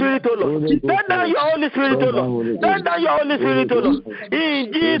Holy Spirit, O Lord. Send down your Holy Spirit, O Lord. Send down your Holy Spirit, O Lord.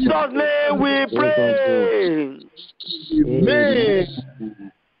 In Jesus' name we pray. Amen.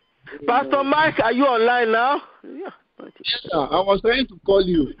 Pastor Mike, are you online now? Yeah. Yes, sir. I was trying to call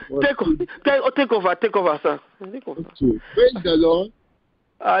you. Take over, sir. Take over. Praise the Lord.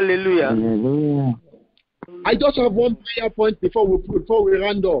 Hallelujah. I just have one prayer point before we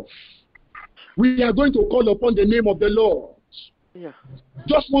round off. We are going to call upon the name of the Lord. Yeah.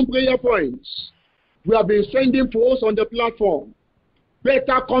 Just one prayer point. We have been sending posts on the platform.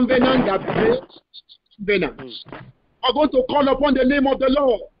 Better covenant than great covenants. I'm going to call upon the name of the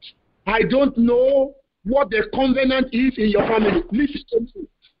Lord. I don't know what the covenant is in your family. Listen to me.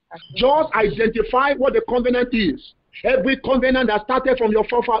 Just identify what the covenant is. Every covenant that started from your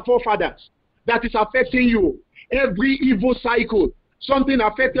forefathers that is affecting you. Every evil cycle. Something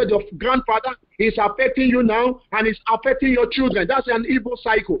affected your grandfather is affecting you now and is affecting your children. That's an evil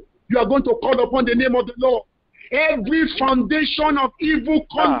cycle. You are going to call upon the name of the Lord. Every foundation of evil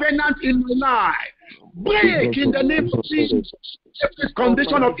covenant in my life, break in the name of Jesus. Every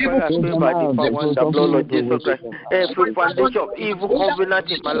condition of evil covenant. Every foundation of evil covenant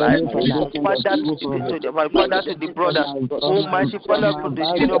in my life, Father to my father to the brother, Almighty Father to the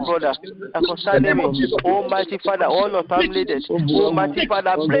senior brother, concerning me, Almighty Father, all of family leaders, Almighty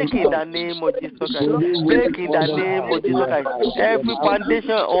Father, break in the name of Jesus Christ, break in the name of Jesus Christ. Every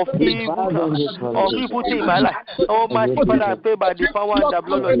foundation of evil thing in my life, Almighty Father, I pray by the power and the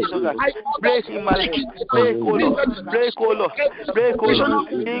blood of Jesus Christ, break in my life, break, O Lord, break, O Lord. Break, O Lord.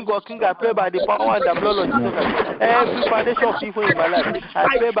 King of King, I pray by the power and the blood of Jesus Christ. Every foundation of evil in my life,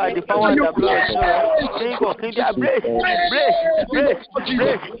 I pray by the power and the blood of Jesus Christ. King of King, I break.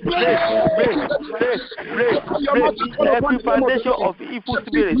 Every foundation of evil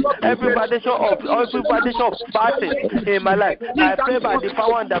spirit, every foundation of battle in my life, I pray by the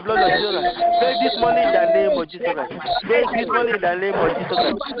power and the blood of Jesus Christ. Break this morning in the name of Jesus Christ. Break this morning in the name of Jesus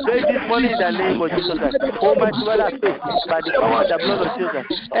Christ. Break this morning in the name of Jesus Christ. Almighty God, I pray by the power and the blood of Jesus.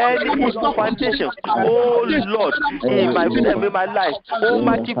 Any evil foundation, oh Lord, in my life,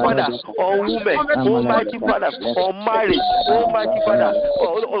 Almighty Father, on women, Almighty Father, on marriage, Almighty Father,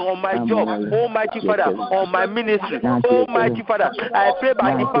 on my job, Almighty Father, on my ministry, Almighty Father, I pray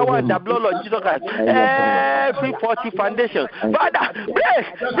by the power and the blood of Jesus Christ. Every faulty foundation, Father, break,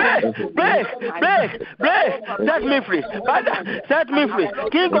 set me free, Father, set me free,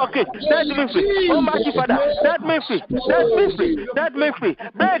 King of Kings, set me free, Almighty Father, set me free, set me free,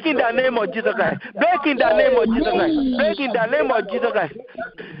 break in the name of Jesus Christ, break in the name of Jesus Christ, break in the name of Jesus Christ.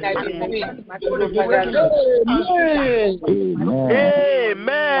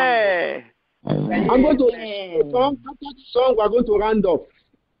 Amen. I'm going to song. After the song, we're going to round off.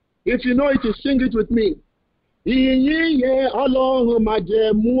 If you know it, you sing it with me. Ìyìn Ọlọ́run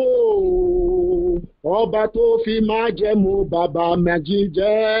májẹ̀mú o, ọba tó fi májẹ̀mú bàbá méjì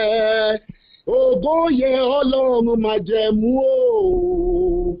jẹ́. Ògo yẹ Ọlọ́run májẹ̀mú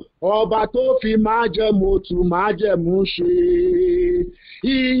o, ọba tó fi májẹ̀mú tú májẹ̀mú ṣe.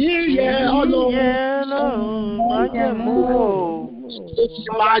 Ìyìn yẹ Ọlọ́run májẹ̀mú o,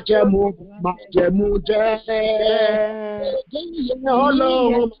 májẹ̀mú jẹ́. Ìyìn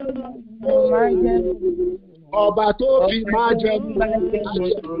Ọlọ́run májẹ̀mú. Ọba tó fi májẹ̀mú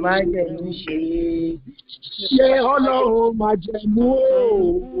ṣe. Ṣé Ọlọ́run májẹ̀mú o?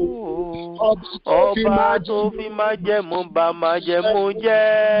 Ọba tó fi májẹ̀mú bà májẹ̀mú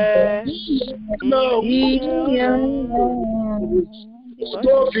jẹ́.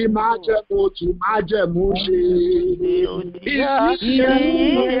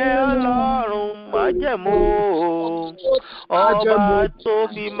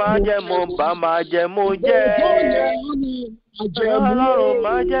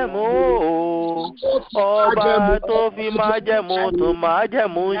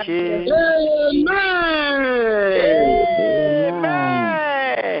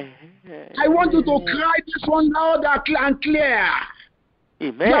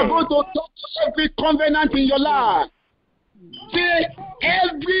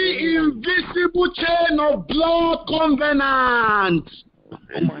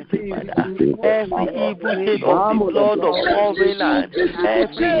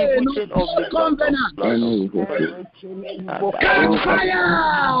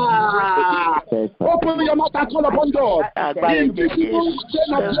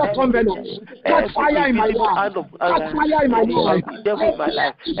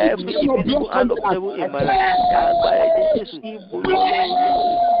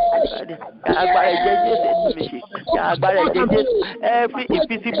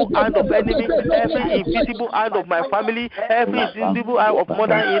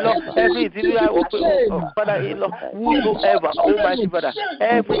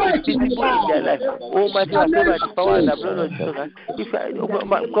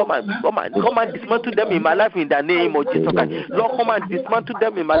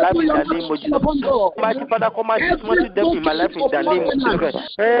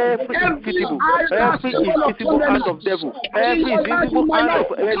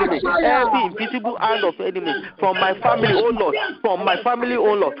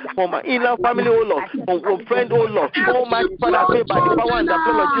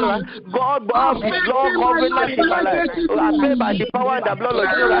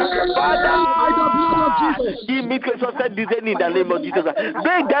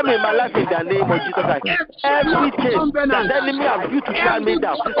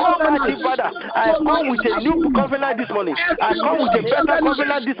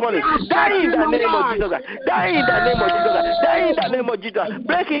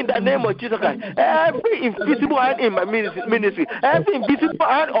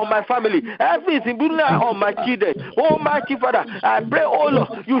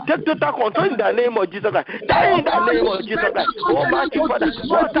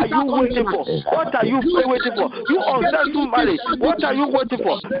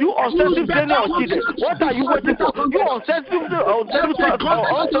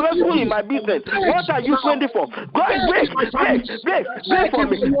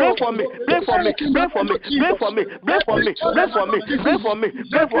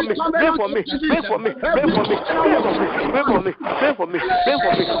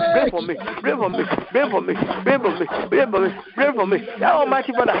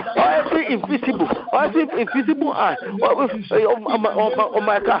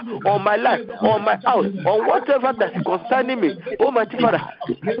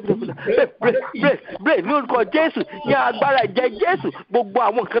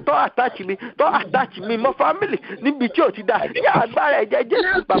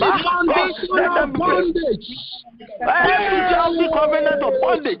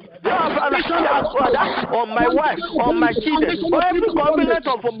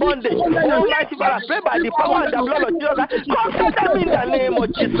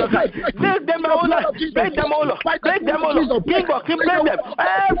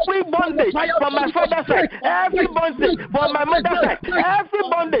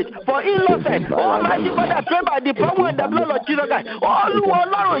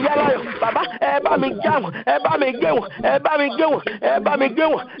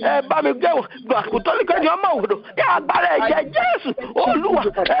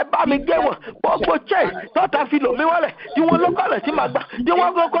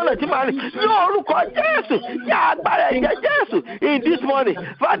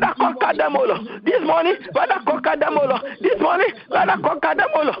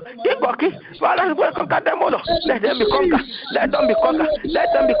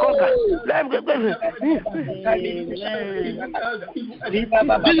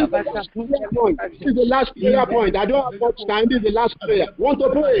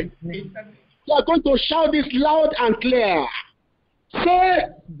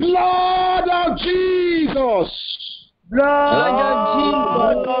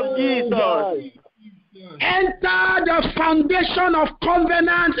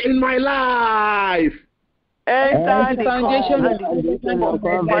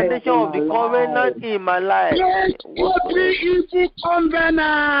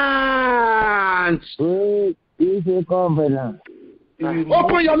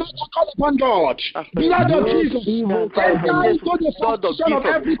 Open your mouth and call upon God. Blood of Jesus. Enter into the foundation of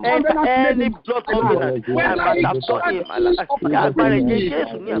every covenant. Any blood covenant.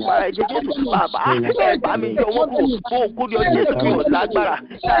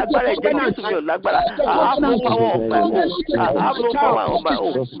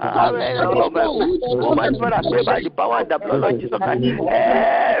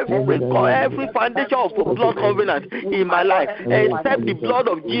 Every foundation of blood covenant in my life, except the blood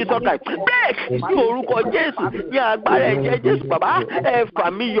of Jesus Christ. Break! Orúkọ Jésù, ní agbára ẹ̀jẹ̀ Jésù, bàbá, ẹ fà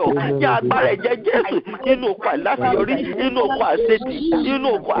mí yọ, ní agbára ẹ̀jẹ̀ Jésù, nínú oko àláṣeyọrí, nínú oko àṣetì, nínú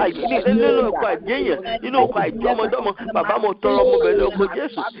oko àjẹyàn, nínú oko àìjọmọdọ́mọ, bàbá mo tọrọ mo bẹ̀rẹ̀ oko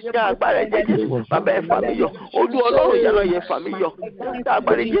Jésù, ní agbára ẹ̀jẹ̀ Jésù, bàbá ẹ fà mí yọ, Olú Ọlọ́run yàrá yẹ fà mí yọ, ní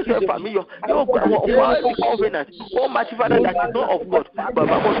agbára Jésù ẹ fà mí yọ, yóò gba àwọn ọmọ covenant, ó máa ti fada that is not of God,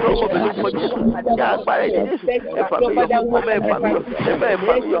 bàbá mo tọrọ mo bẹ̀rẹ̀ oko Jésù, ní agbára ẹ̀jẹ̀ Jésù ẹ fà mí yọ, ọmọ ẹ fà mí yọ, ẹ̀mí ẹ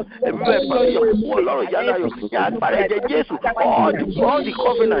fà mí yọ, ẹ̀mí ẹ fà mí yọ, Ọlọ́run yàrá yọ, ní agbára ẹ̀jẹ̀ Jésù, all the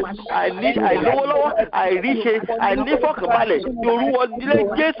covenant, àìlówó lọ́wọ́, àìríṣe, àìnífọ̀kànbalẹ̀, yorùwọ́ dílé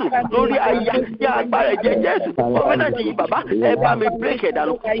Jésù lórí aya, ní agbára ẹ̀jẹ̀ Jésù, covenant yìí bàbá ẹ bá mi break ẹ̀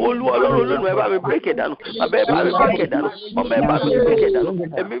dànù, Olú Ọlọ́run lónìí ẹ bá mi break ẹ̀ dànù, bàbá ẹ bá mi break ẹ̀ dànù, ọmọ ẹ bá mi break ẹ̀ dànù,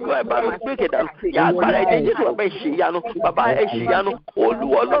 ẹ̀mí mi ẹ bá mi break ẹ̀ dànù, ní agbára ẹ̀jẹ̀ Jésù bàbá ẹ ṣèyanu, bàbá ẹ ṣèyanu, Olú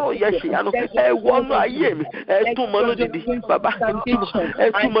Ọlọ́run yẹ ṣèyanu, ẹ wọnú ayé mi, ẹ tún mọ́ lódìdí, bàbá ẹ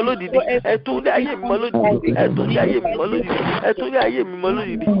tún mọ́ lódìdí, ẹ tún ní ayé mi mọ́ lódìdí, ẹ tún ní ayé mi mọ́ lódìdí, ẹ tún ní ayé mi mọ́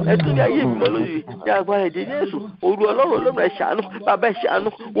lódìdí, ẹ tún ní ayé mi mọ́ lódìdí, ní agbára ẹ̀jẹ̀ Jésù, Olú Ọlọ́run Ọlọ́run ẹ ṣàánú, bàbá ẹ ṣàánú,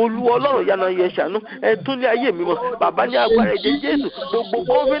 Olú Ọlọ́run yànnà yẹ ṣàánú, ẹ tún ní ayé mi mọ́, bàbá ní agbára ẹ̀jẹ̀ Jésù, gbogbo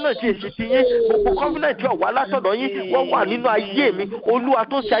covenant tí èsì ti yín, gbogbo covenant tí ọ̀wá látọ̀dọ̀ yín, wọ́n wà nínú ayé mi, Olúwa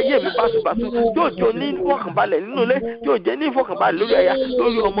tó ṣe ayé mi báṣubàṣu, yóò jẹ́ ní ìfọ̀kànbalẹ̀ nínú ilé, yóò jẹ́ ní ìfọ̀kànbalẹ̀ lórí aya,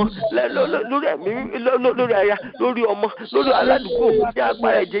 lórí ọmọ, lórí ẹ̀mí, lórí aya, lórí ọmọ, lórí aládùúgbò, ní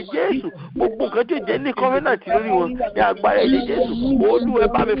agbára ẹ̀jẹ̀ Jésù, gbogbo nǹkan tí ó jẹ́ ní covenant lórí wọn, ní agbára ẹ̀jẹ̀ Jésù, Olúwa ẹ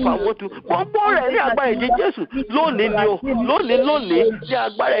bá mi fà wọ́n tu, gbogbo rẹ̀ ní agbára ẹ̀jẹ̀ Jésù, lónìí ni o, lónìí, ní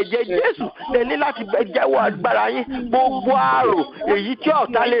agbára ẹ̀jẹ̀ Jésù, tẹ̀lé láti jẹ́wọ́ agbára yín, gbogbo àrò, èyí tí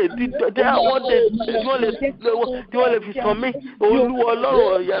ọ̀tá lè tí wọ́n lè fi sàn mí, Olúwa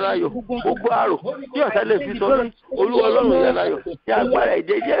Ọlọ́run yàrá yọ, gbogbo àrò tí ọ̀tá lè fi sàn mí, Olúwa Ọlọ́run yàrá yọ, ní agbára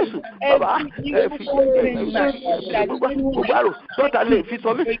ẹ̀jẹ̀ Jésù, bàbá ẹ fi gbogbo àrò tí ọ̀tá lè fi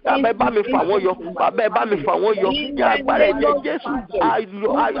sàn mí, bàbá ẹ bá mi fà wọ́n yọ, bàbá ẹ bá mi fà wọ́n yọ, ní agbára ẹ̀jẹ̀ Jésù,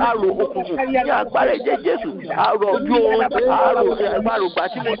 àrò òkùnkùn, ní agbára ẹ̀jẹ̀ Jésù, àrò ojú oorun, àrò gbà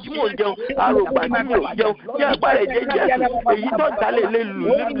tí mo ń jẹun, àrò gbà tí mi ò jẹun, ní agbára ẹ̀jẹ̀ Jésù, èyí tó ń dalẹ̀ lè lù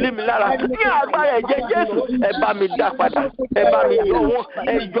lé mi lára, ní agbára ẹ̀jẹ̀ Jésù, ẹ bá mi dá padà, ẹ bá mi yọ wọ́n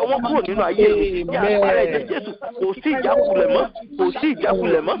kúrò nínú ayé mi, ní agbára ẹ̀jẹ̀ Jésù, kò sí ìjákulẹ̀ mọ́, kò sí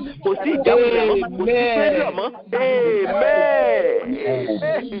ìjákulẹ̀ mọ́, kò sí ìjákulẹ̀ mọ́, kò sí failure mọ́,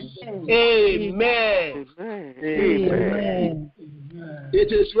 Amen.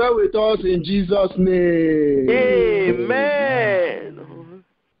 It is well with us in Jesus' name. Amen.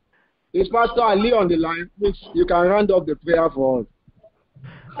 Is Pastor Ali on the line? Please, you can round up the prayer for us.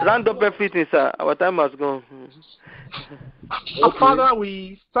 Round up everything, sir. Our time has gone. Okay. Father,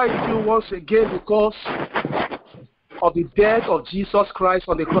 we thank you once again because of the death of Jesus Christ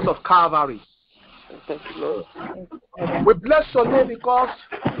on the cross of Calvary. Thank you, Lord. We bless your name because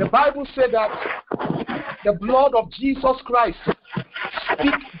the Bible said that the blood of Jesus Christ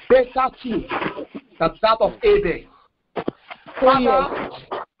speaks better things than that of Abel. Father,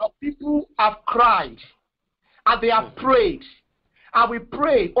 the people have cried and they have prayed. And we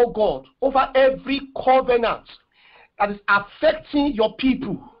pray, oh God, over every covenant that is affecting your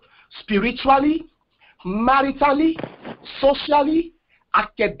people spiritually, maritally, socially,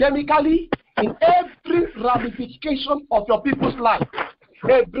 academically, in every ramification of your people's life.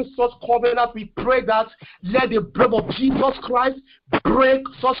 Every such covenant, we pray that let the blood of Jesus Christ break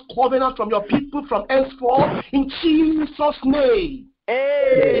such covenant from your people from henceforth in Jesus' name.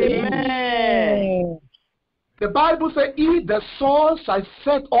 Amen. The Bible says, if the Son shall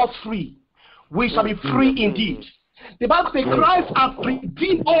set us free, we shall be free indeed. The Bible says, Christ has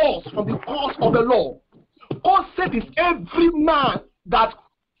redeemed us from the curse of the law. God said this, every man that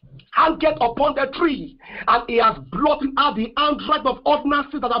hangeth upon the tree, and he has blotted out the handwriting of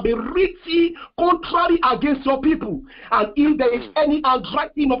ordinances that have been written contrary against your people. And if there is any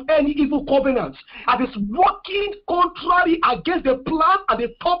handwriting of any evil covenant that is working contrary against the plan and the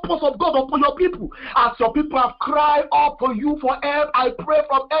purpose of God upon your people, as your people have cried up to you for help, I pray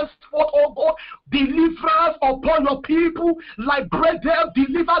from henceforth, oh God, deliverance upon your people, liberate them,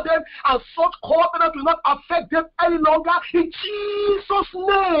 deliver them, and such covenant will not affect them any longer in Jesus'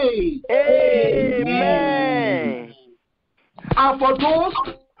 name. Amen. And for those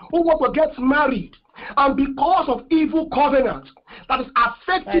who want to get married, and because of evil covenant that is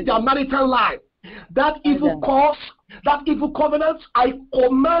affecting their marital life, that evil cause, that evil covenant, I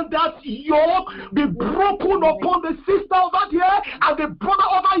command that yoke be broken upon the sister over here and the brother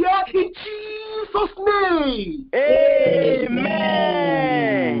over here in Jesus' name. Amen.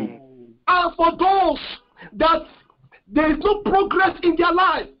 And for those that there is no progress in their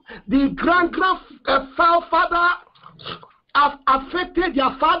life, the grandfather have affected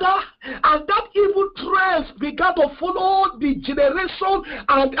their father, and that evil trace began to follow the generation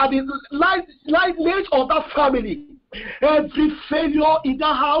and the lineage of that family. Every failure in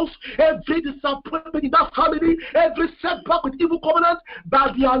that house, every disappointment in that family, every setback with evil covenant,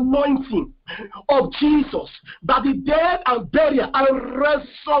 by the anointing of Jesus, by the death and burial and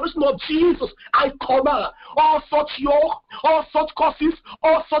resurrection of Jesus, I command all such yoke, all such curses,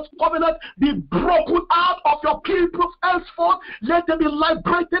 all such covenant be broken out of your people henceforth. Let them be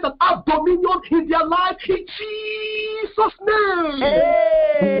liberated and have dominion in their life in Jesus' name.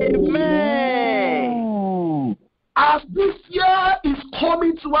 Amen. As this year is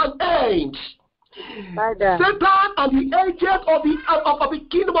coming to an end, Satan and the agents of the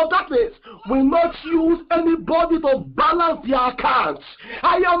kingdom of darkness will not use anybody to balance their accounts.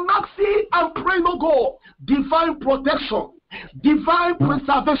 I am asking and praying, oh God, divine protection, divine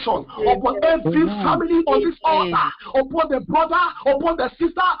preservation upon every family on this altar, upon the brother, upon the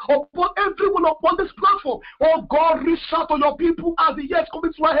sister, upon everyone upon this platform. Oh God, reach out to your people as the years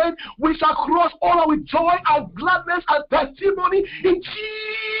coming to an end. We shall cross over with joy and gladness and testimony in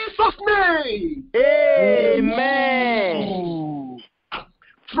Jesus' name. Amen.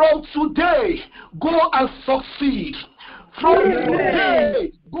 From today, go and succeed. From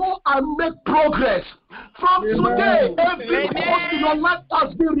today, go and make progress. From today, every cost in your life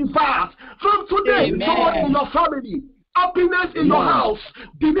has been reversed. From today, joy in your family, happiness in your house,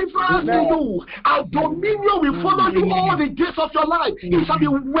 deliverance in you, and dominion will follow you all the days of your life. It shall be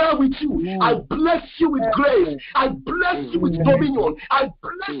well with you. I bless you with grace. I bless you with dominion. I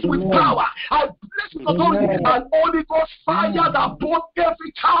bless you with power. I bless you with authority. And Holy Ghost fire that burn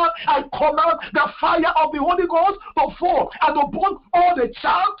every child. I command the fire of the Holy Ghost to fall and to burn all the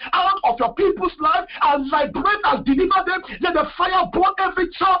child out of your people's life and liberate and deliver them. Let the fire burn every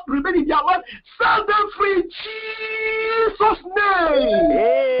child remaining in their life. Set them free. Jesus' name.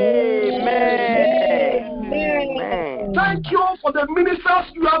 Amen. Thank you for the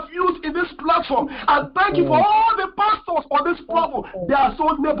ministers you have used in this platform, and thank you for all the pastors on this platform. They are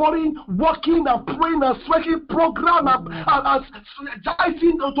so neighboring, working and praying and sweating program and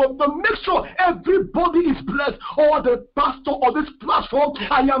strategizing to make sure everybody is blessed. All the pastor on this platform,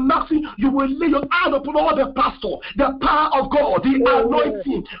 I am asking you will lay your hand upon all the pastor. The power of God, the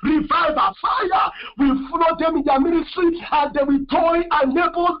anointing, revival, fire will follow them in their ministry, and they will toil and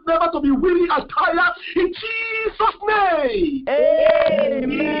never to be weary and tired in Jesus' name.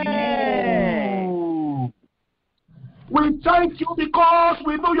 Amen. We thank you because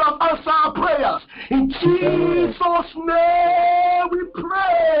we know you have answered our prayers. In Jesus' name we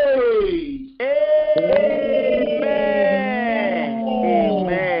pray.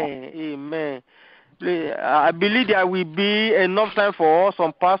 Amen. Amen. Please, I believe there will be enough time for us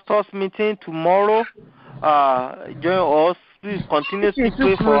on pastors meeting tomorrow. Join us. Please continue to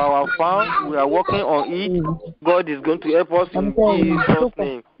pray for our farm. We are working on it. God is going to help us in Jesus'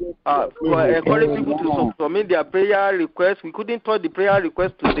 name. Encourage people to submit their prayer requests. We couldn't touch the prayer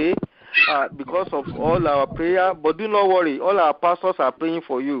request today because of all our prayer. But do not worry. All our pastors are praying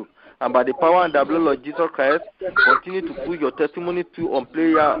for you. And by the power and the blood of Jesus Christ, continue to put your testimony on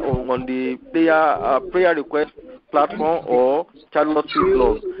the prayer request platform or Charlotte Street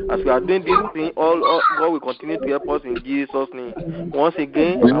blog. As we are doing this thing, God will continue to help us in Jesus' name. Once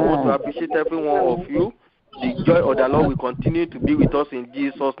again, I want to appreciate every one of you. The joy of the Lord will continue to be with us in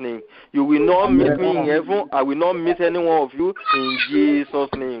Jesus' name. You will not miss me in heaven. I will not miss any one of you in Jesus'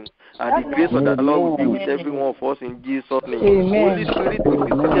 name. And the grace of the Lord will be with every one of us in Jesus' name. Holy Spirit will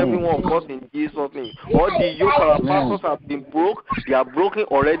visit every one of us in Jesus' name. All the yoke our pastors have been broke, they are broken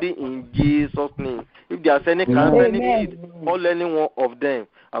already in Jesus' name. If there is any cancer, any need, call any one of them,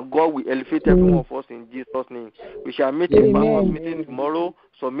 and God will elevate every one of us in Jesus' name. We shall meet in pastors meeting tomorrow.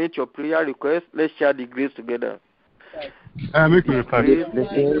 Submit your prayer request. Let's share the grace together. Make me pray.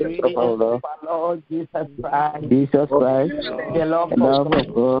 The Lord Jesus Christ, the love of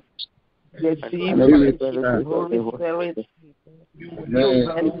God, the sweet fellowship of the Holy Spirit, you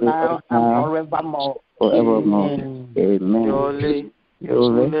and now and forevermore. Amen. Surely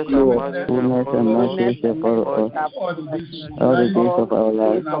Goodness and mercy shall follow us all the days of our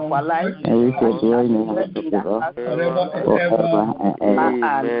life, and we shall dwell in the house of the Lord forever and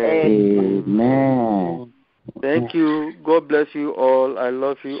ever. Amen. Thank you. God bless you all. I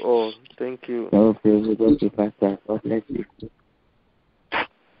love you all. Thank you. Okay, God bless you, Pastor. God bless you.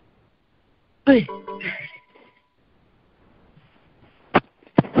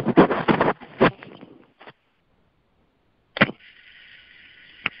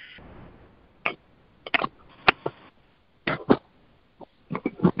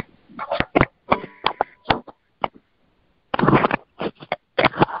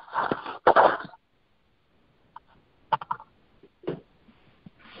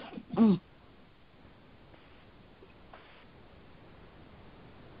 Mm.